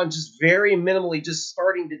Obi-Wan just very minimally just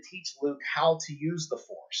starting to teach Luke how to use the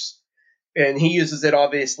Force. And he uses it,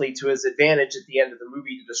 obviously, to his advantage at the end of the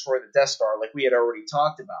movie to destroy the Death Star, like we had already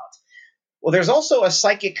talked about. Well, there's also a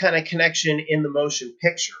psychic kind of connection in the motion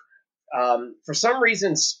picture. For some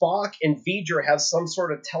reason, Spock and V'Ger have some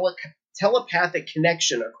sort of telepathic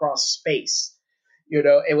connection across space,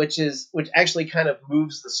 which actually kind of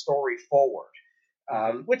moves the story forward.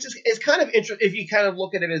 Which is kind of interesting. If you kind of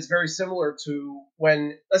look at it, it's very similar to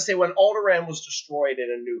when Alderaan was destroyed in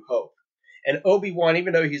A New Hope. And Obi-Wan,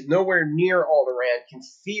 even though he's nowhere near Alderaan, can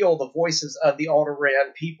feel the voices of the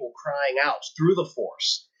Alderaan people crying out through the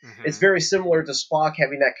Force. Mm-hmm. It's very similar to Spock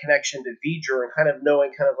having that connection to V'Ger and kind of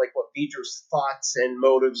knowing kind of like what V'Ger's thoughts and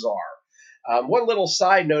motives are. One little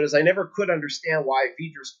side note is I never could understand why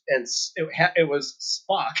V'Ger and it was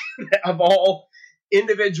Spock of all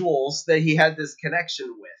individuals that he had this connection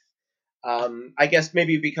with. I guess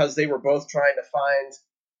maybe because they were both trying to find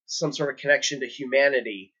some sort of connection to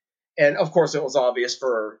humanity. And, of course, it was obvious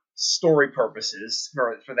for story purposes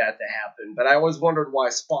for that to happen. But I always wondered why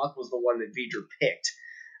Spock was the one that V'Ger picked.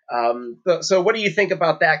 So what do you think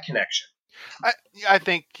about that connection? I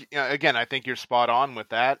think, again, I think you're spot on with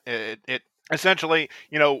that. It essentially,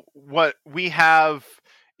 what we have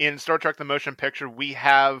in Star Trek the Motion Picture, we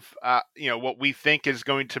have, what we think is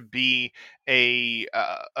going to be a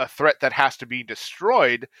threat that has to be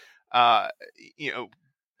destroyed,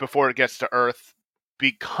 before it gets to Earth,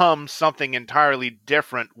 become something entirely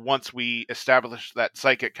different once we establish that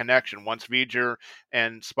psychic connection. Once V'Ger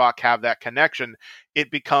and Spock have that connection, it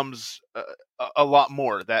becomes a lot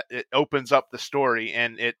more. That it opens up the story,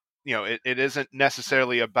 and it isn't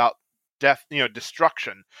necessarily about death,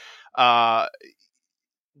 destruction.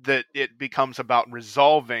 That it becomes about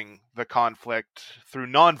resolving the conflict through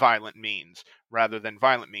nonviolent means rather than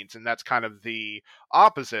violent means, and that's kind of the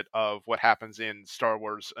opposite of what happens in Star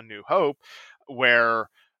Wars: A New Hope, where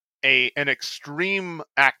an extreme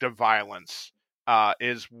act of violence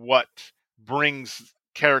is what brings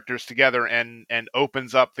characters together and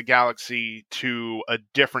opens up the galaxy to a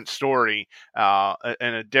different story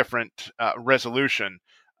and a different resolution.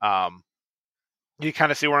 You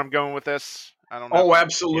kind of see where I'm going with this? I don't know. Oh,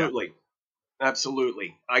 absolutely. Yeah.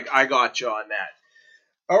 Absolutely. I got you on that.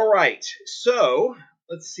 All right. So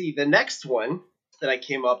let's see. The next one that I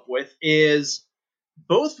came up with is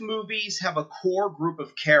both movies have a core group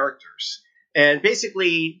of characters, and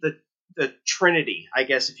basically the Trinity, I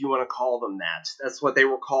guess, if you want to call them that. That's what they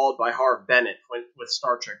were called by Harve Bennett with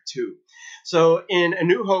Star Trek II. So in A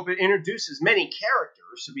New Hope, it introduces many characters.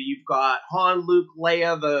 So you've got Han, Luke,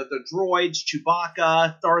 Leia, the droids,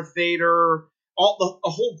 Chewbacca, Darth Vader, a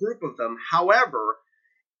whole group of them. However,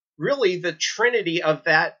 really the Trinity of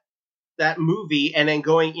that movie and then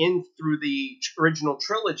going in through the original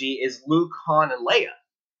trilogy is Luke, Han, and Leia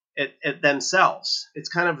at themselves. It's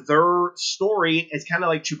kind of their story. It's kind of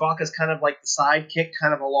like Chewbacca's kind of like the sidekick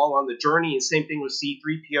kind of along on the journey, and same thing with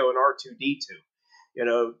C-3PO and R2-D2.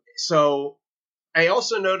 So I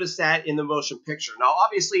also noticed that in the motion picture. Now,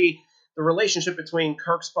 obviously, the relationship between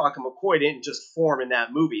Kirk, Spock, and McCoy didn't just form in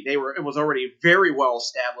that movie. It was already very well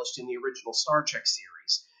established in the original Star Trek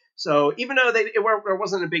series. So even though there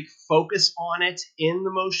wasn't a big focus on it in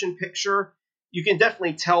the motion picture, you can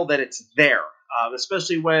definitely tell that it's there,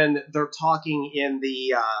 especially when they're talking in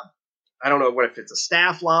the, I don't know if it's a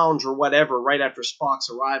staff lounge or whatever, right after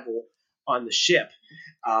Spock's arrival on the ship.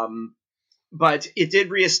 But it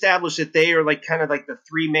did reestablish that they are kind of like the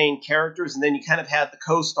three main characters, and then you kind of had the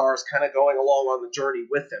co-stars kind of going along on the journey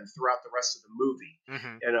with them throughout the rest of the movie.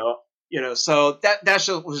 Mm-hmm. So that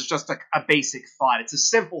was just a basic thought. It's a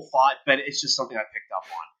simple thought, but it's just something I picked up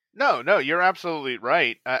on. No, you're absolutely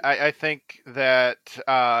right. I think that,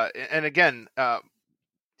 and again,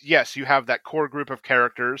 yes, you have that core group of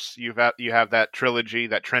characters. You have that trilogy,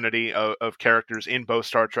 that trinity of characters in both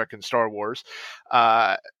Star Trek and Star Wars,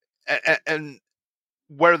 and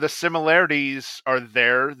where the similarities are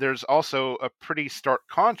there's also a pretty stark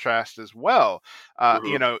contrast as well.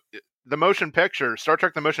 Mm-hmm. The motion picture, Star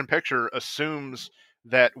Trek: The Motion Picture, assumes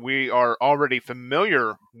that we are already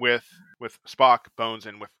familiar with Spock, Bones,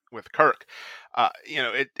 and with Kirk.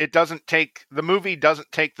 It doesn't take, the movie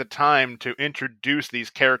doesn't take the time to introduce these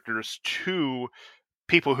characters to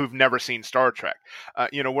people who've never seen Star Trek.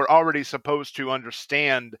 We're already supposed to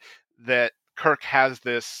understand that Kirk has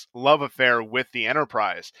this love affair with the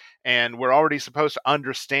Enterprise, and we're already supposed to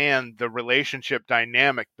understand the relationship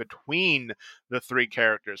dynamic between the three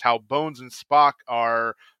characters, how Bones and Spock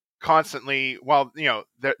are constantly,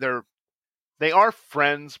 they are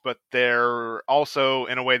friends, but they're also,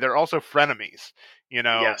 in a way, they're also frenemies.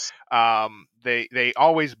 Yes. They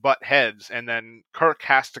always butt heads, and then Kirk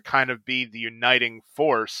has to kind of be the uniting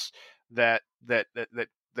force that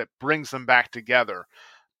brings them back together,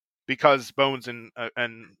 because Bones and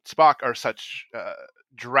Spock are such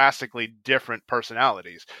drastically different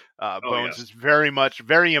personalities. Bones is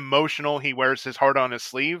very emotional. He wears his heart on his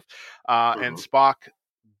sleeve, and Spock,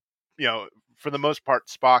 for the most part,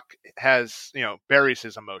 Spock has, buries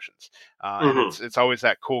his emotions. And it's always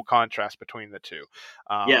that cool contrast between the two.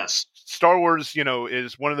 Yes. Star Wars,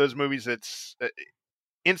 is one of those movies that's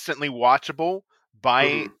instantly watchable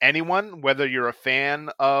by anyone, whether you're a fan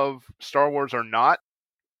of Star Wars or not.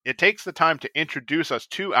 It takes the time to introduce us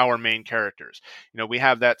to our main characters. We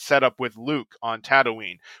have that setup with Luke on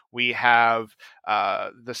Tatooine. We have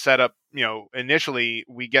the setup, initially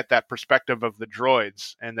we get that perspective of the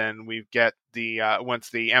droids, and then we get the once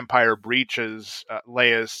the Empire breaches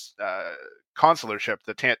Leia's consular ship,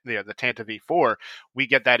 the Tantive V4, we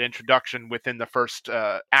get that introduction within the first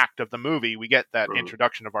act of the movie. We get that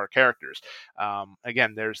introduction of our characters.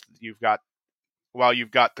 Again, while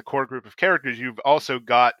you've got the core group of characters, you've also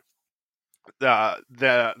got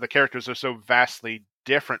the characters are so vastly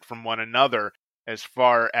different from one another as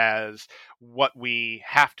far as what we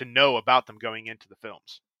have to know about them going into the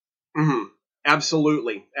films. Mm-hmm.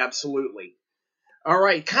 Absolutely. All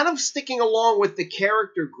right, kind of sticking along with the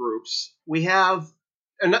character groups, we have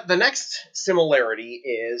the next similarity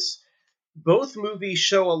is both movies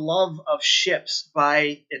show a love of ships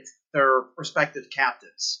by their respective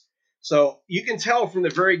captains. So you can tell from the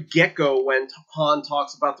very get-go when Han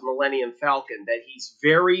talks about the Millennium Falcon that he's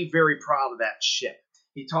very, very proud of that ship.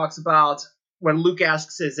 He talks about, when Luke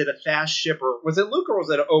asks, is it a fast ship, or was it Luke or was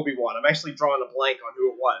it Obi-Wan? I'm actually drawing a blank on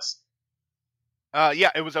who it was. Yeah,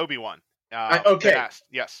 it was Obi-Wan. Okay.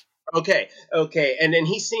 Yes. Okay. And then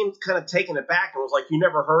he seemed kind of taken aback and was like, you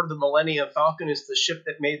never heard the Millennium Falcon is the ship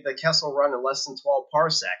that made the Kessel Run in less than 12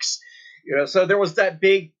 parsecs. So there was that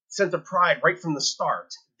big sense of pride right from the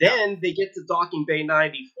start. Then they get to Docking Bay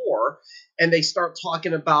 94, and they start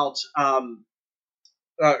talking about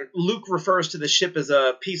Luke refers to the ship as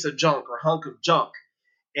a piece of junk or hunk of junk.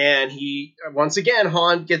 And once again,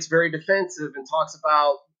 Han gets very defensive and talks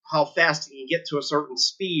about how fast he can get to a certain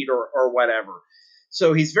speed or whatever.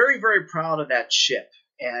 So he's very, very proud of that ship.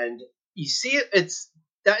 And you see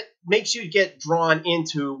that makes you get drawn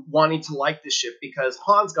into wanting to like the ship because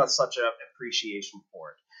Han's got such an appreciation for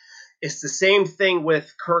it. It's the same thing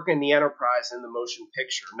with Kirk and the Enterprise in the motion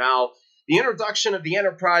picture. Now, the introduction of the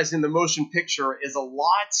Enterprise in the motion picture is a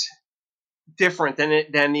lot different than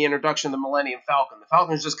the introduction of the Millennium Falcon. The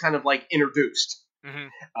Falcon is just kind of like introduced. Mm-hmm.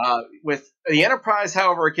 With the Enterprise,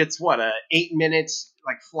 however, it gets 8 minutes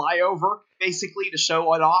flyover basically to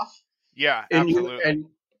show it off. Yeah, absolutely. And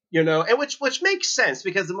which makes sense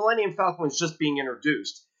because the Millennium Falcon was just being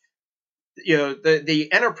introduced. The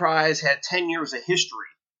Enterprise had 10 years of history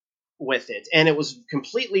with it, and it was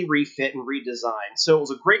completely refit and redesigned. So it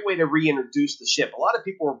was a great way to reintroduce the ship. A lot of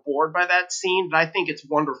people were bored by that scene, but I think it's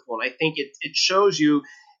wonderful, and I think it shows you,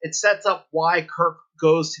 it sets up why Kirk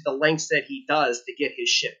goes to the lengths that he does to get his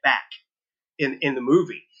ship back in the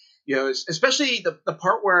movie. You know, especially the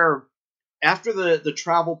part where after the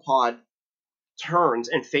travel pod turns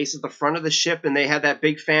and faces the front of the ship, and they had that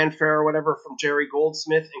big fanfare or whatever from Jerry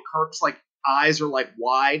Goldsmith, and Kirk's like eyes are like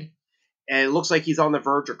wide, and it looks like he's on the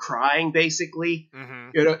verge of crying, basically. Mm-hmm.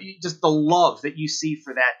 You know, just the love that you see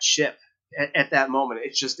for that ship at that moment,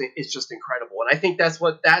 it's just incredible. And I think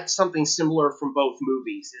that's something similar from both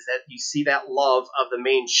movies, is that you see that love of the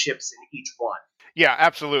main ships in each one. Yeah,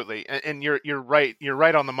 absolutely. And you're right. You're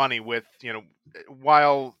right on the money with, you know,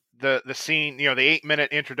 while the scene, you know, the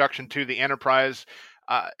 8-minute introduction to the Enterprise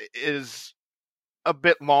is a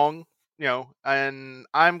bit long, you know, and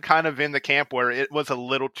I'm kind of in the camp where it was a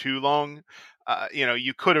little too long. You know,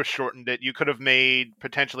 you could have shortened it. You could have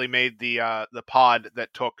potentially made the pod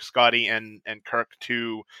that took Scotty and Kirk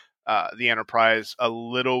to the Enterprise a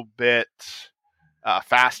little bit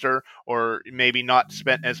faster, or maybe not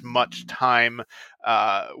spent as much time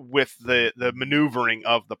with the maneuvering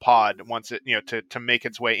of the pod once it, you know, to make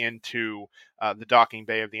its way into the docking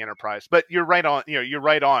bay of the Enterprise. But you're right on. You know, you're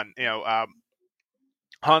right on. You know,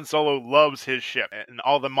 Han Solo loves his ship, and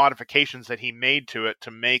all the modifications that he made to it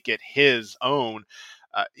to make it his own.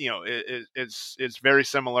 You know, it's very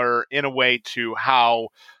similar in a way to how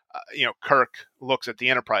you know, Kirk looks at the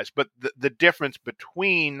Enterprise. But the difference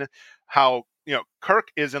between how, you know, Kirk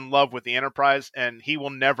is in love with the Enterprise, and he will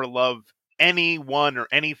never love anyone or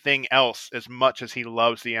anything else as much as he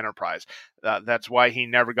loves the Enterprise. That's why he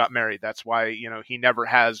never got married. That's why, you know, he never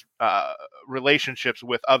has relationships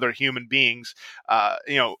with other human beings,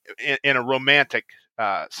 you know, in a romantic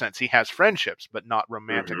sense. He has friendships, but not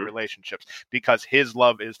romantic relationships, because his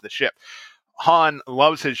love is the ship. Han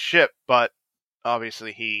loves his ship, but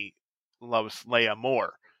obviously he loves Leia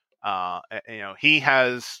more. You know, he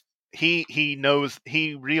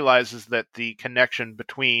realizes that the connection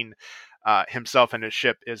between himself and his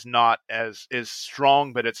ship is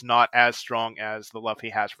strong, but it's not as strong as the love he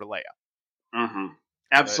has for Leia. Mm-hmm.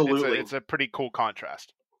 Absolutely. It's a pretty cool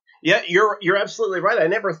contrast. Yeah, you're absolutely right. I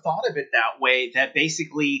never thought of it that way, that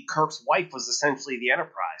basically Kirk's wife was essentially the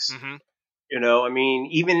Enterprise. Mm-hmm. You know, I mean,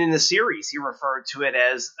 even in the series, he referred to it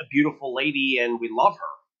as a beautiful lady and we love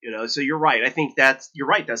her. You know, so you're right. I think you're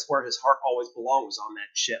right. That's where his heart always belongs, on that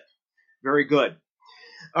ship. Very good.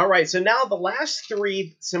 All right, so now the last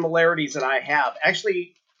three similarities that I have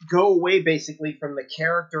actually go away basically from the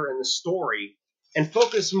character and the story and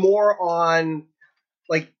focus more on,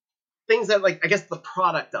 like, things that, like, I guess the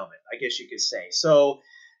product of it, I guess you could say. So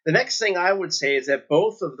the next thing I would say is that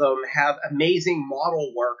both of them have amazing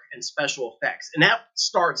model work and special effects. And that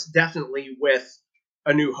starts definitely with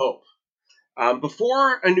A New Hope.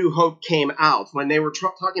 Before A New Hope came out, when they were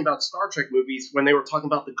talking about Star Trek movies, when they were talking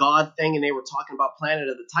about the God thing and they were talking about Planet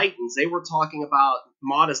of the Titans, they were talking about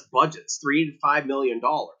modest budgets, $3 to $5 million.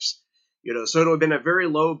 You know, so it would have been a very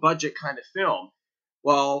low budget kind of film.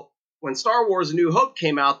 Well, when Star Wars A New Hope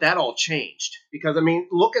came out, that all changed, because, I mean,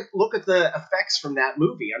 look at the effects from that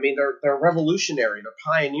movie. I mean, they're revolutionary, they're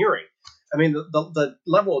pioneering. I mean, the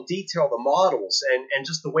level of detail, the models, and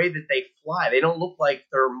just the way that they fly, they don't look like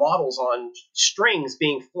they're models on strings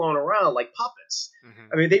being flown around like puppets. Mm-hmm.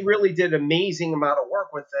 I mean, they really did an amazing amount of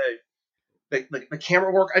work with the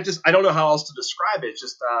camera work. I don't know how else to describe it. It's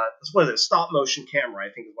just what is it? Stop motion camera, I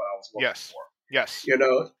think is what I was looking for. Yes. You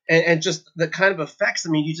know, and just the kind of effects. I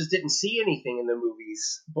mean, you just didn't see anything in the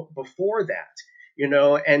movies before that. You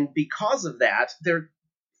know, and because of that,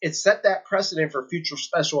 it set that precedent for future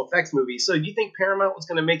special effects movies. So you think Paramount was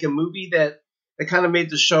going to make a movie that kind of make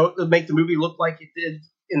the movie look like it did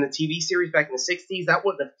in the TV series back in the 60s?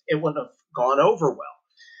 It wouldn't have gone over well.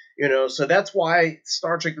 You know, so that's why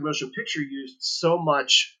Star Trek the Motion Picture used so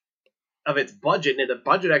much of its budget, and the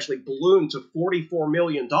budget actually ballooned to $44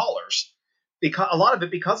 million. Because a lot of it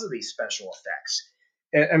because of these special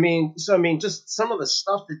effects. I mean, just some of the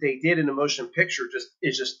stuff that they did in the motion picture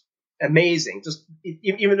is just amazing. Just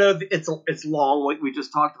even though it's long, like we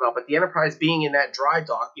just talked about, but the Enterprise being in that dry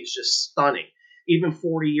dock is just stunning. Even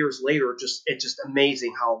 40 years later, it's just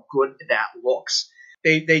amazing how good that looks.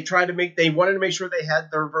 They wanted to make sure they had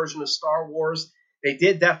their version of Star Wars. They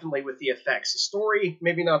did definitely with the effects. The story,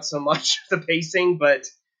 maybe not so much the pacing, but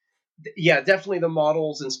yeah, definitely the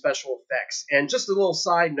models and special effects. And just a little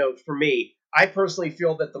side note for me, I personally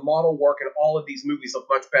feel that the model work in all of these movies look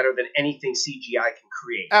much better than anything CGI can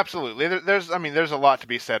create. Absolutely. There's a lot to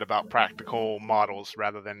be said about practical models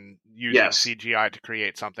rather than using CGI to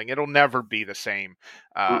create something. It'll never be the same.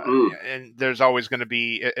 And there's always going to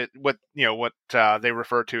be what they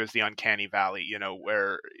refer to as the uncanny valley,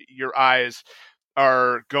 where your eyes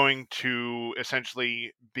are going to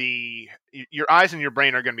essentially be, your eyes and your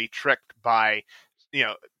brain are going to be tricked by,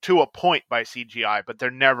 to a point by CGI, but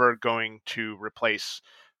they're never going to replace,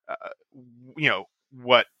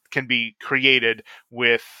 what can be created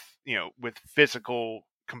with physical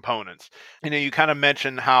components. You kind of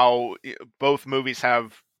mentioned how both movies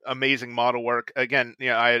have amazing model work. Again,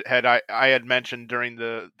 I had mentioned during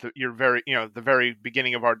the very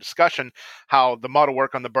beginning of our discussion how the model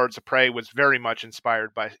work on the Birds of Prey was very much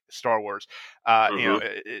inspired by Star Wars.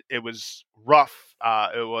 It was rough.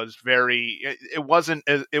 It was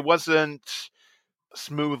it wasn't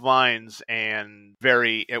smooth lines and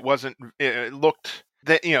it looked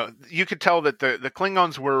that, you could tell that the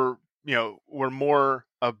Klingons were more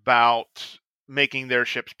about making their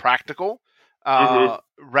ships practical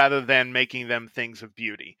rather than making them things of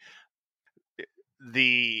beauty.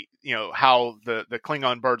 How the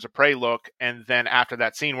Klingon Birds of Prey look, and then after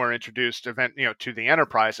that scene we're introduced to the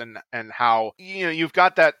Enterprise, and how you've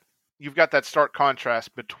got that stark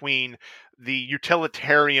contrast between the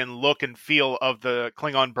utilitarian look and feel of the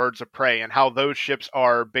Klingon Birds of Prey and how those ships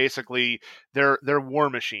are basically they're war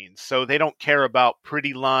machines. So they don't care about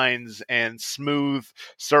pretty lines and smooth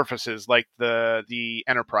surfaces like the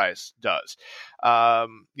Enterprise does.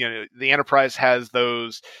 The Enterprise has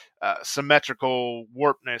those symmetrical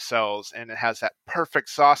warp nacelles, and it has that perfect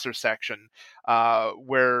saucer section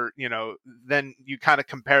where then you kind of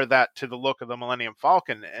compare that to the look of the Millennium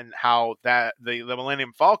Falcon, and how that the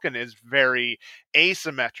Millennium Falcon is very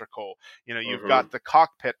asymmetrical. You've got the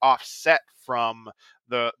cockpit offset from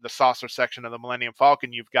the saucer section of the Millennium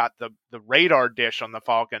Falcon. You've got the radar dish on the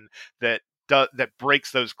Falcon that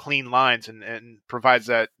breaks those clean lines and provides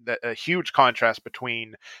that a huge contrast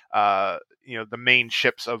between the main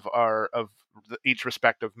ships of each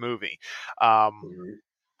respective movie.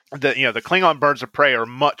 The Klingon Birds of Prey are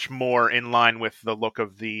much more in line with the look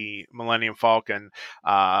of the Millennium Falcon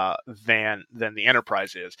than the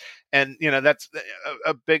Enterprise is, and that's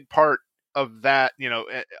a big part of that.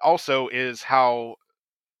 Also is how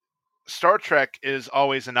Star Trek is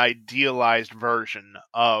always an idealized version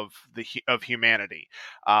of humanity.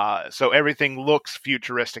 So everything looks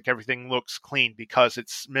futuristic, everything looks clean, because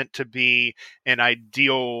it's meant to be an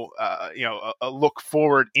ideal, a look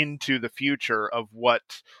forward into the future of what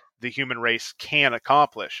the human race can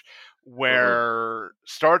accomplish. Where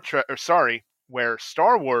Star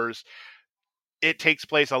Wars, it takes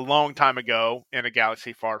place a long time ago in a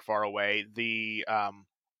galaxy far, far away. The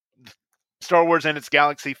Star Wars and its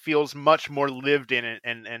galaxy feels much more lived in,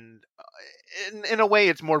 and in a way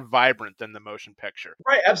it's more vibrant than the motion picture.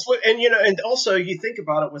 Right, absolutely. And and also you think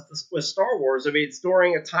about it with Star Wars, I mean, it's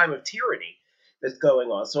during a time of tyranny that's going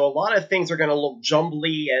on. So a lot of things are going to look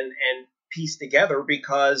jumbly and pieced together,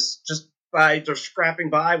 because just they're scrapping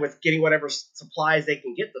by with getting whatever supplies they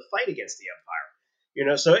can get to fight against the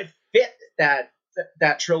Empire. So it fit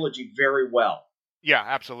that trilogy very well. Yeah,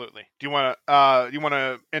 absolutely. Do you want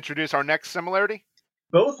to introduce our next similarity?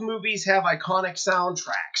 Both movies have iconic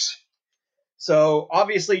soundtracks. So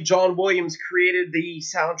obviously John Williams created the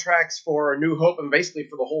soundtracks for A New Hope and basically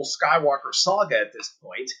for the whole Skywalker saga at this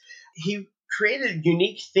point. He created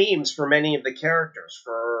unique themes for many of the characters,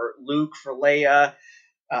 for Luke, for Leia.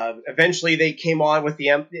 Eventually they came on with the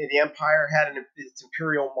Empire had its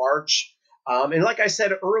Imperial March. And like I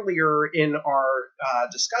said earlier in our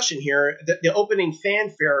discussion here, the opening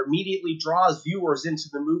fanfare immediately draws viewers into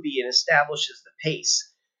the movie and establishes the pace.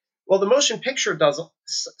 Well, the motion picture does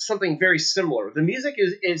something very similar. The music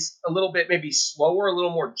is a little bit maybe slower, a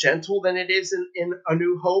little more gentle than it is in A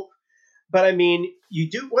New Hope. But I mean, you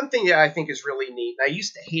do one thing that I think is really neat, and I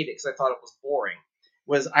used to hate it because I thought it was boring,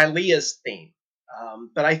 was Ilya's theme.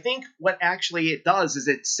 But I think what actually it does is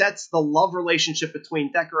it sets the love relationship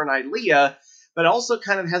between Decker and Ilya, but also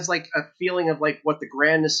kind of has like a feeling of like what the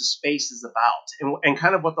grandness of space is about, and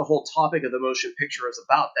kind of what the whole topic of the motion picture is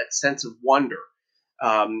about, that sense of wonder.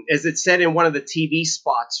 As it said in one of the TV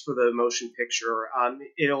spots for the motion picture,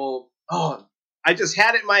 I just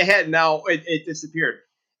had it in my head, now it disappeared.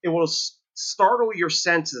 It will startle your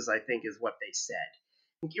senses, I think is what they said.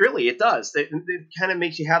 Really, it does. It kind of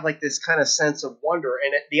makes you have like this kind of sense of wonder.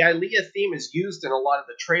 And the Ilya theme is used in a lot of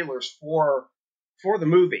the trailers for the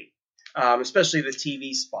movie, especially the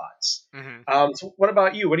TV spots. So what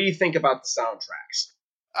about you? What do you think about the soundtracks?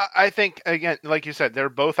 I think, again, like you said, they're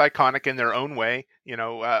both iconic in their own way.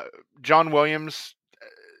 John Williams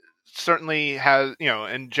certainly has,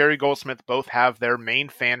 and Jerry Goldsmith both have their main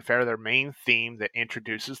fanfare, their main theme that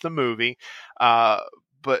introduces the movie.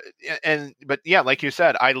 But yeah, like you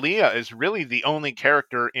said, Ilia is really the only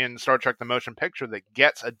character in Star Trek: The Motion Picture that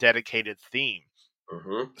gets a dedicated theme.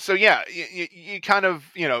 Mm-hmm. So yeah, you kind of,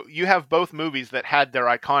 you have both movies that had their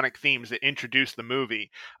iconic themes that introduced the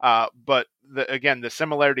movie. But again, the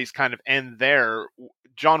similarities kind of end there.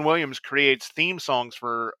 John Williams creates theme songs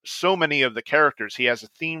for so many of the characters. He has a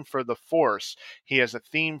theme for the Force. He has a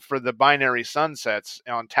theme for the Binary Sunsets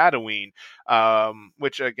on Tatooine,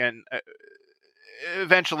 which again,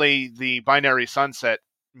 eventually the Binary Sunset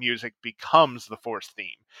music becomes the Force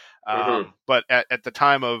theme. But at the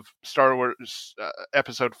time of Star Wars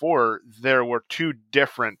Episode 4, there were two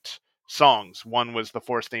different songs. One was the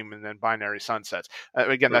Force theme, and then Binary Sunsets.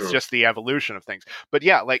 Again, that's just the evolution of things. But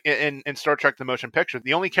yeah, like in Star Trek: The Motion Picture,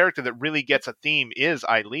 the only character that really gets a theme is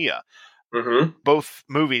Ilia. Both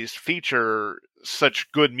movies feature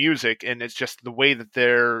such good music, and it's just the way that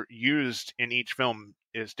they're used in each film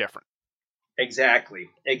is different. Exactly.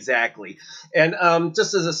 And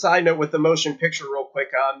just as a side note with the motion picture real quick,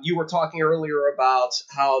 you were talking earlier about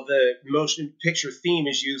how the motion picture theme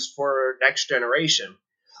is used for Next Generation.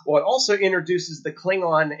 Well, it also introduces the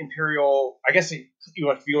Klingon Imperial, I guess if you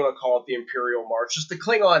want to call it the Imperial March, just the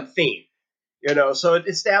Klingon theme. So it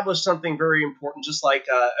established something very important, just like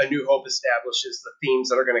A New Hope establishes the themes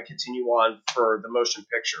that are going to continue on for the motion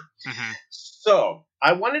picture. So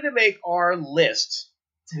I wanted to make our list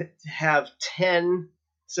to have 10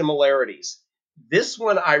 similarities. This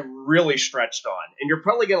one I really stretched on, and you're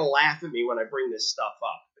probably going to laugh at me when I bring this stuff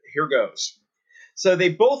up, but here goes. So they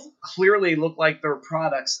both clearly look like they're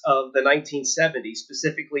products of the 1970s,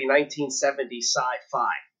 specifically 1970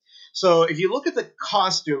 sci-fi. So if you look at the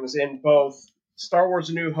costumes in both Star Wars: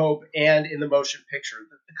 A New Hope and in the motion picture,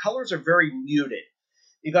 the colors are very muted.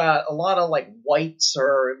 You got a lot of like whites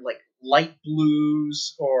or like light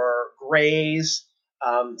blues or grays,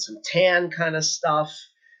 some tan kind of stuff.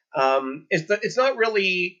 It's not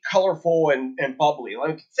really colorful and bubbly.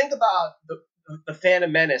 Like, think about the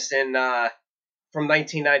Phantom Menace from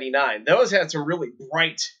 1999. Those had some really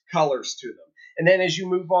bright colors to them. And then as you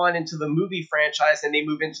move on into the movie franchise, and they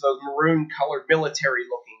move into those maroon-colored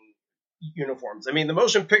military-looking uniforms. I mean, the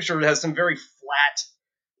motion picture has some very flat,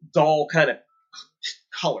 dull kind of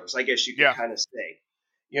colors, I guess you could kind of say.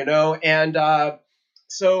 And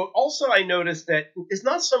so also I noticed that it's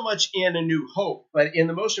not so much in A New Hope, but in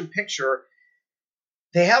the motion picture,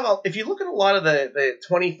 they have if you look at a lot of the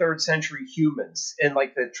 23rd century humans in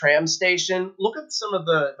like the tram station, look at some of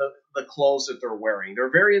the clothes that they're wearing.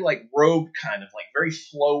 They're very like robe kind of, like very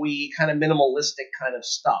flowy, kind of minimalistic kind of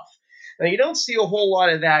stuff. Now you don't see a whole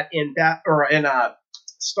lot of that in A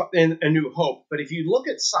New Hope, but if you look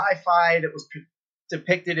at sci-fi that was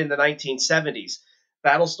depicted in the 1970s,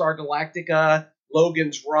 Battlestar Galactica,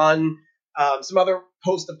 Logan's Run, some other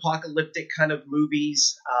post-apocalyptic kind of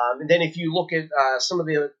movies. And then if you look at some of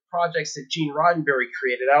the projects that Gene Roddenberry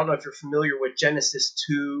created, I don't know if you're familiar with Genesis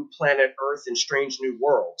 2, Planet Earth, and Strange New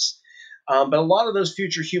Worlds. But a lot of those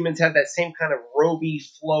future humans have that same kind of roby,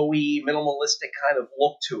 flowy, minimalistic kind of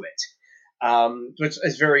look to it, which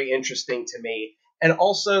is very interesting to me. And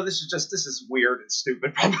also, this is weird and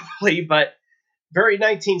stupid probably, but very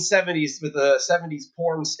 1970s with the 70s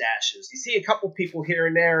porn stashes. You see a couple people here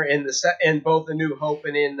and there in both A New Hope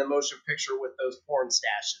and in the motion picture with those porn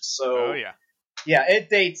stashes. So, yeah, it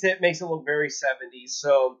dates it, makes it look very 70s.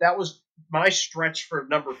 So that was my stretch for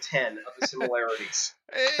number 10 of the similarities.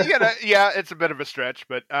 Yeah, it's a bit of a stretch,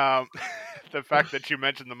 but the fact that you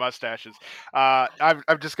mentioned the mustaches,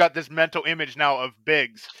 I've just got this mental image now of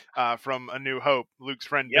Biggs from A New Hope, Luke's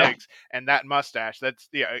friend Biggs, and that mustache. That's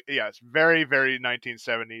it's very, very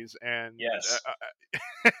 1970s, and yes,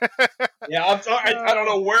 I'm sorry, I don't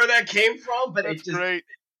know where that came from, but it just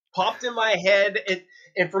popped in my head.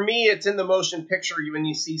 And for me, it's in the motion picture when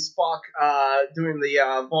you see Spock doing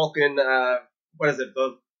the Vulcan, the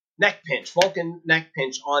neck pinch, Vulcan neck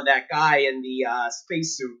pinch on that guy in the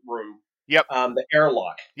spacesuit room. Yep. The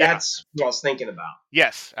airlock. That's what I was thinking about.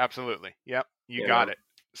 Yes, absolutely. Yep. You got it.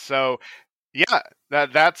 So, yeah,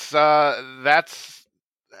 that's the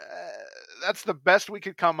best we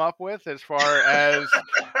could come up with as far as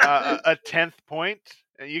a 10th point.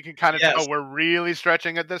 You can kind of tell we're really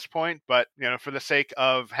stretching at this point, but for the sake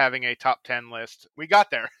of having a top 10 list, we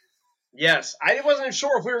got there. Yes, I wasn't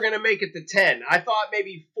sure if we were going to make it to 10. I thought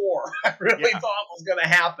maybe 4. I really thought it was going to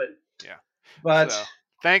happen. Yeah, but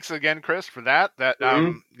thanks again, Chris, for that. The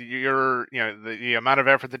amount of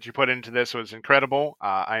effort that you put into this was incredible.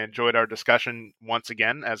 I enjoyed our discussion once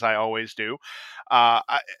again, as I always do.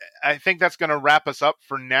 I think that's going to wrap us up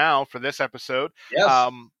for now for this episode.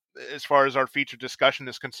 Yes. As far as our feature discussion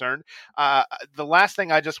is concerned, the last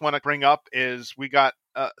thing I just want to bring up is we got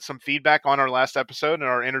some feedback on our last episode and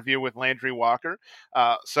our interview with Landry Walker.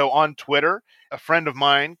 So on Twitter, a friend of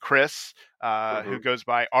mine, Chris, who goes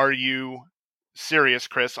by RU Serious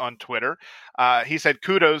Chris on Twitter, he said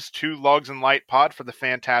kudos to Logs and Light Pod for the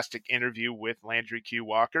fantastic interview with Landry Q.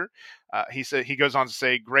 Walker. He goes on to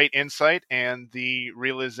say great insight and the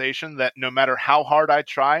realization that no matter how hard I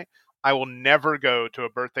try, I will never go to a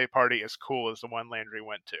birthday party as cool as the one Landry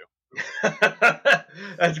went to.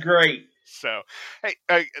 That's great. So, hey,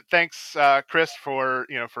 thanks, Chris, for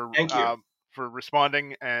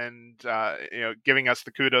responding and giving us the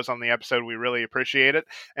kudos on the episode. We really appreciate it,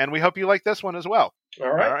 and we hope you like this one as well. All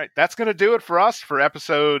right. That's going to do it for us for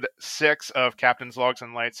episode 6 of Captain's Logs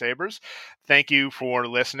and Lightsabers. Thank you for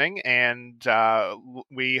listening, and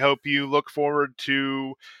we hope you look forward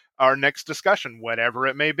to our next discussion, whatever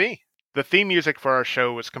it may be. The theme music for our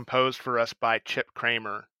show was composed for us by Chip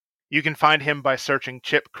Kramer. You can find him by searching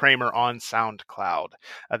Chip Kramer on SoundCloud.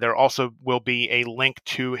 There also will be a link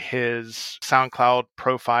to his SoundCloud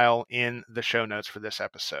profile in the show notes for this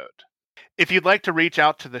episode. If you'd like to reach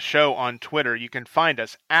out to the show on Twitter, you can find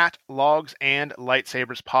us at Logs and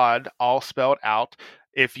Lightsabers Pod, all spelled out.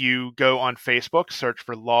 If you go on Facebook, search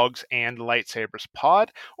for Logs and Lightsabers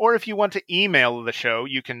Pod, or if you want to email the show,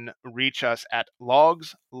 you can reach us at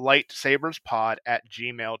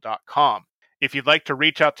logslightsaberspod@gmail.com. If you'd like to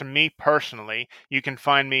reach out to me personally, you can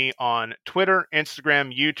find me on Twitter,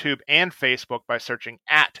 Instagram, YouTube, and Facebook by searching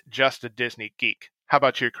at Just a Disney Geek. How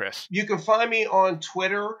about you, Chris? You can find me on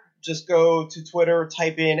Twitter. Just go to Twitter,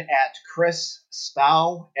 type in at Chris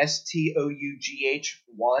Stough,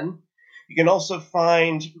 STOUGH1. You can also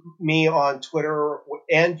find me on Twitter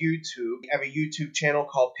and YouTube. I have a YouTube channel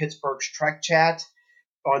called Pittsburgh's Trek Chat.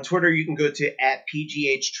 On Twitter, you can go to at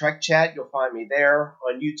PGH Trek Chat. You'll find me there.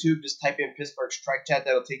 On YouTube, just type in Pittsburgh's Trek Chat.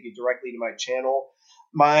 That'll take you directly to my channel.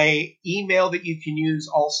 My email that you can use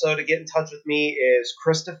also to get in touch with me is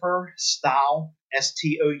Christopher Stough,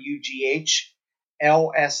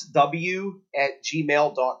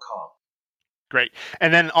 STOUGHLSW@gmail.com. Great.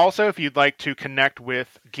 And then also, if you'd like to connect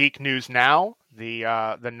with Geek News Now,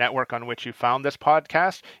 the network on which you found this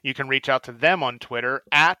podcast, you can reach out to them on Twitter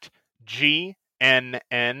at GNN_home.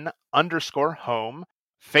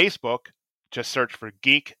 Facebook, just search for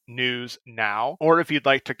Geek News Now. Or if you'd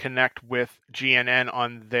like to connect with GNN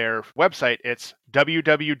on their website, it's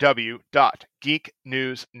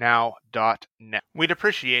www.geeknewsnow.net. We'd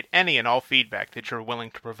appreciate any and all feedback that you're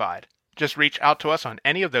willing to provide. Just reach out to us on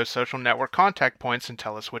any of those social network contact points and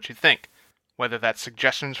tell us what you think, whether that's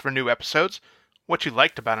suggestions for new episodes, what you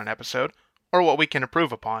liked about an episode, or what we can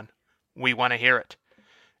improve upon. We want to hear it.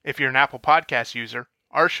 If you're an Apple Podcast user,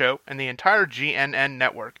 our show and the entire GNN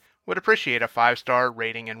network would appreciate a 5-star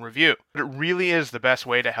rating and review. But it really is the best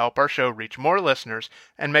way to help our show reach more listeners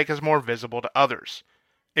and make us more visible to others.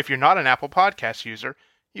 If you're not an Apple Podcast user,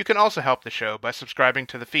 you can also help the show by subscribing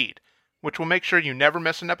to the feed, which will make sure you never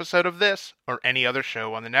miss an episode of this or any other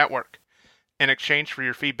show on the network. In exchange for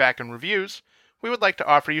your feedback and reviews, we would like to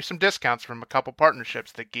offer you some discounts from a couple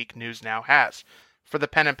partnerships that Geek News Now has. For the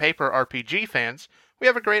pen and paper RPG fans, we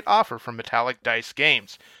have a great offer from Metallic Dice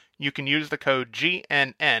Games. You can use the code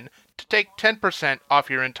GNN to take 10%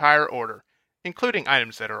 off your entire order, including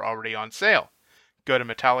items that are already on sale. Go to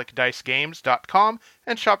metallicdicegames.com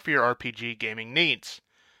and shop for your RPG gaming needs.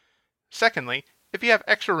 Secondly, if you have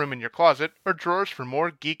extra room in your closet or drawers for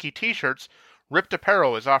more geeky t-shirts, Ripped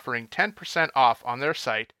Apparel is offering 10% off on their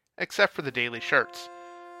site, except for the daily shirts.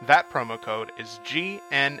 That promo code is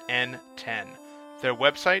GNN10. Their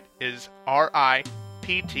website is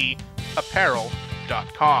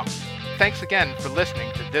RIPTapparel.com. Thanks again for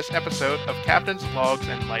listening to this episode of Captain's Logs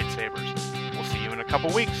and Lightsabers. We'll see you in a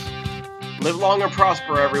couple weeks. Live long and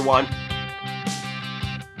prosper, everyone.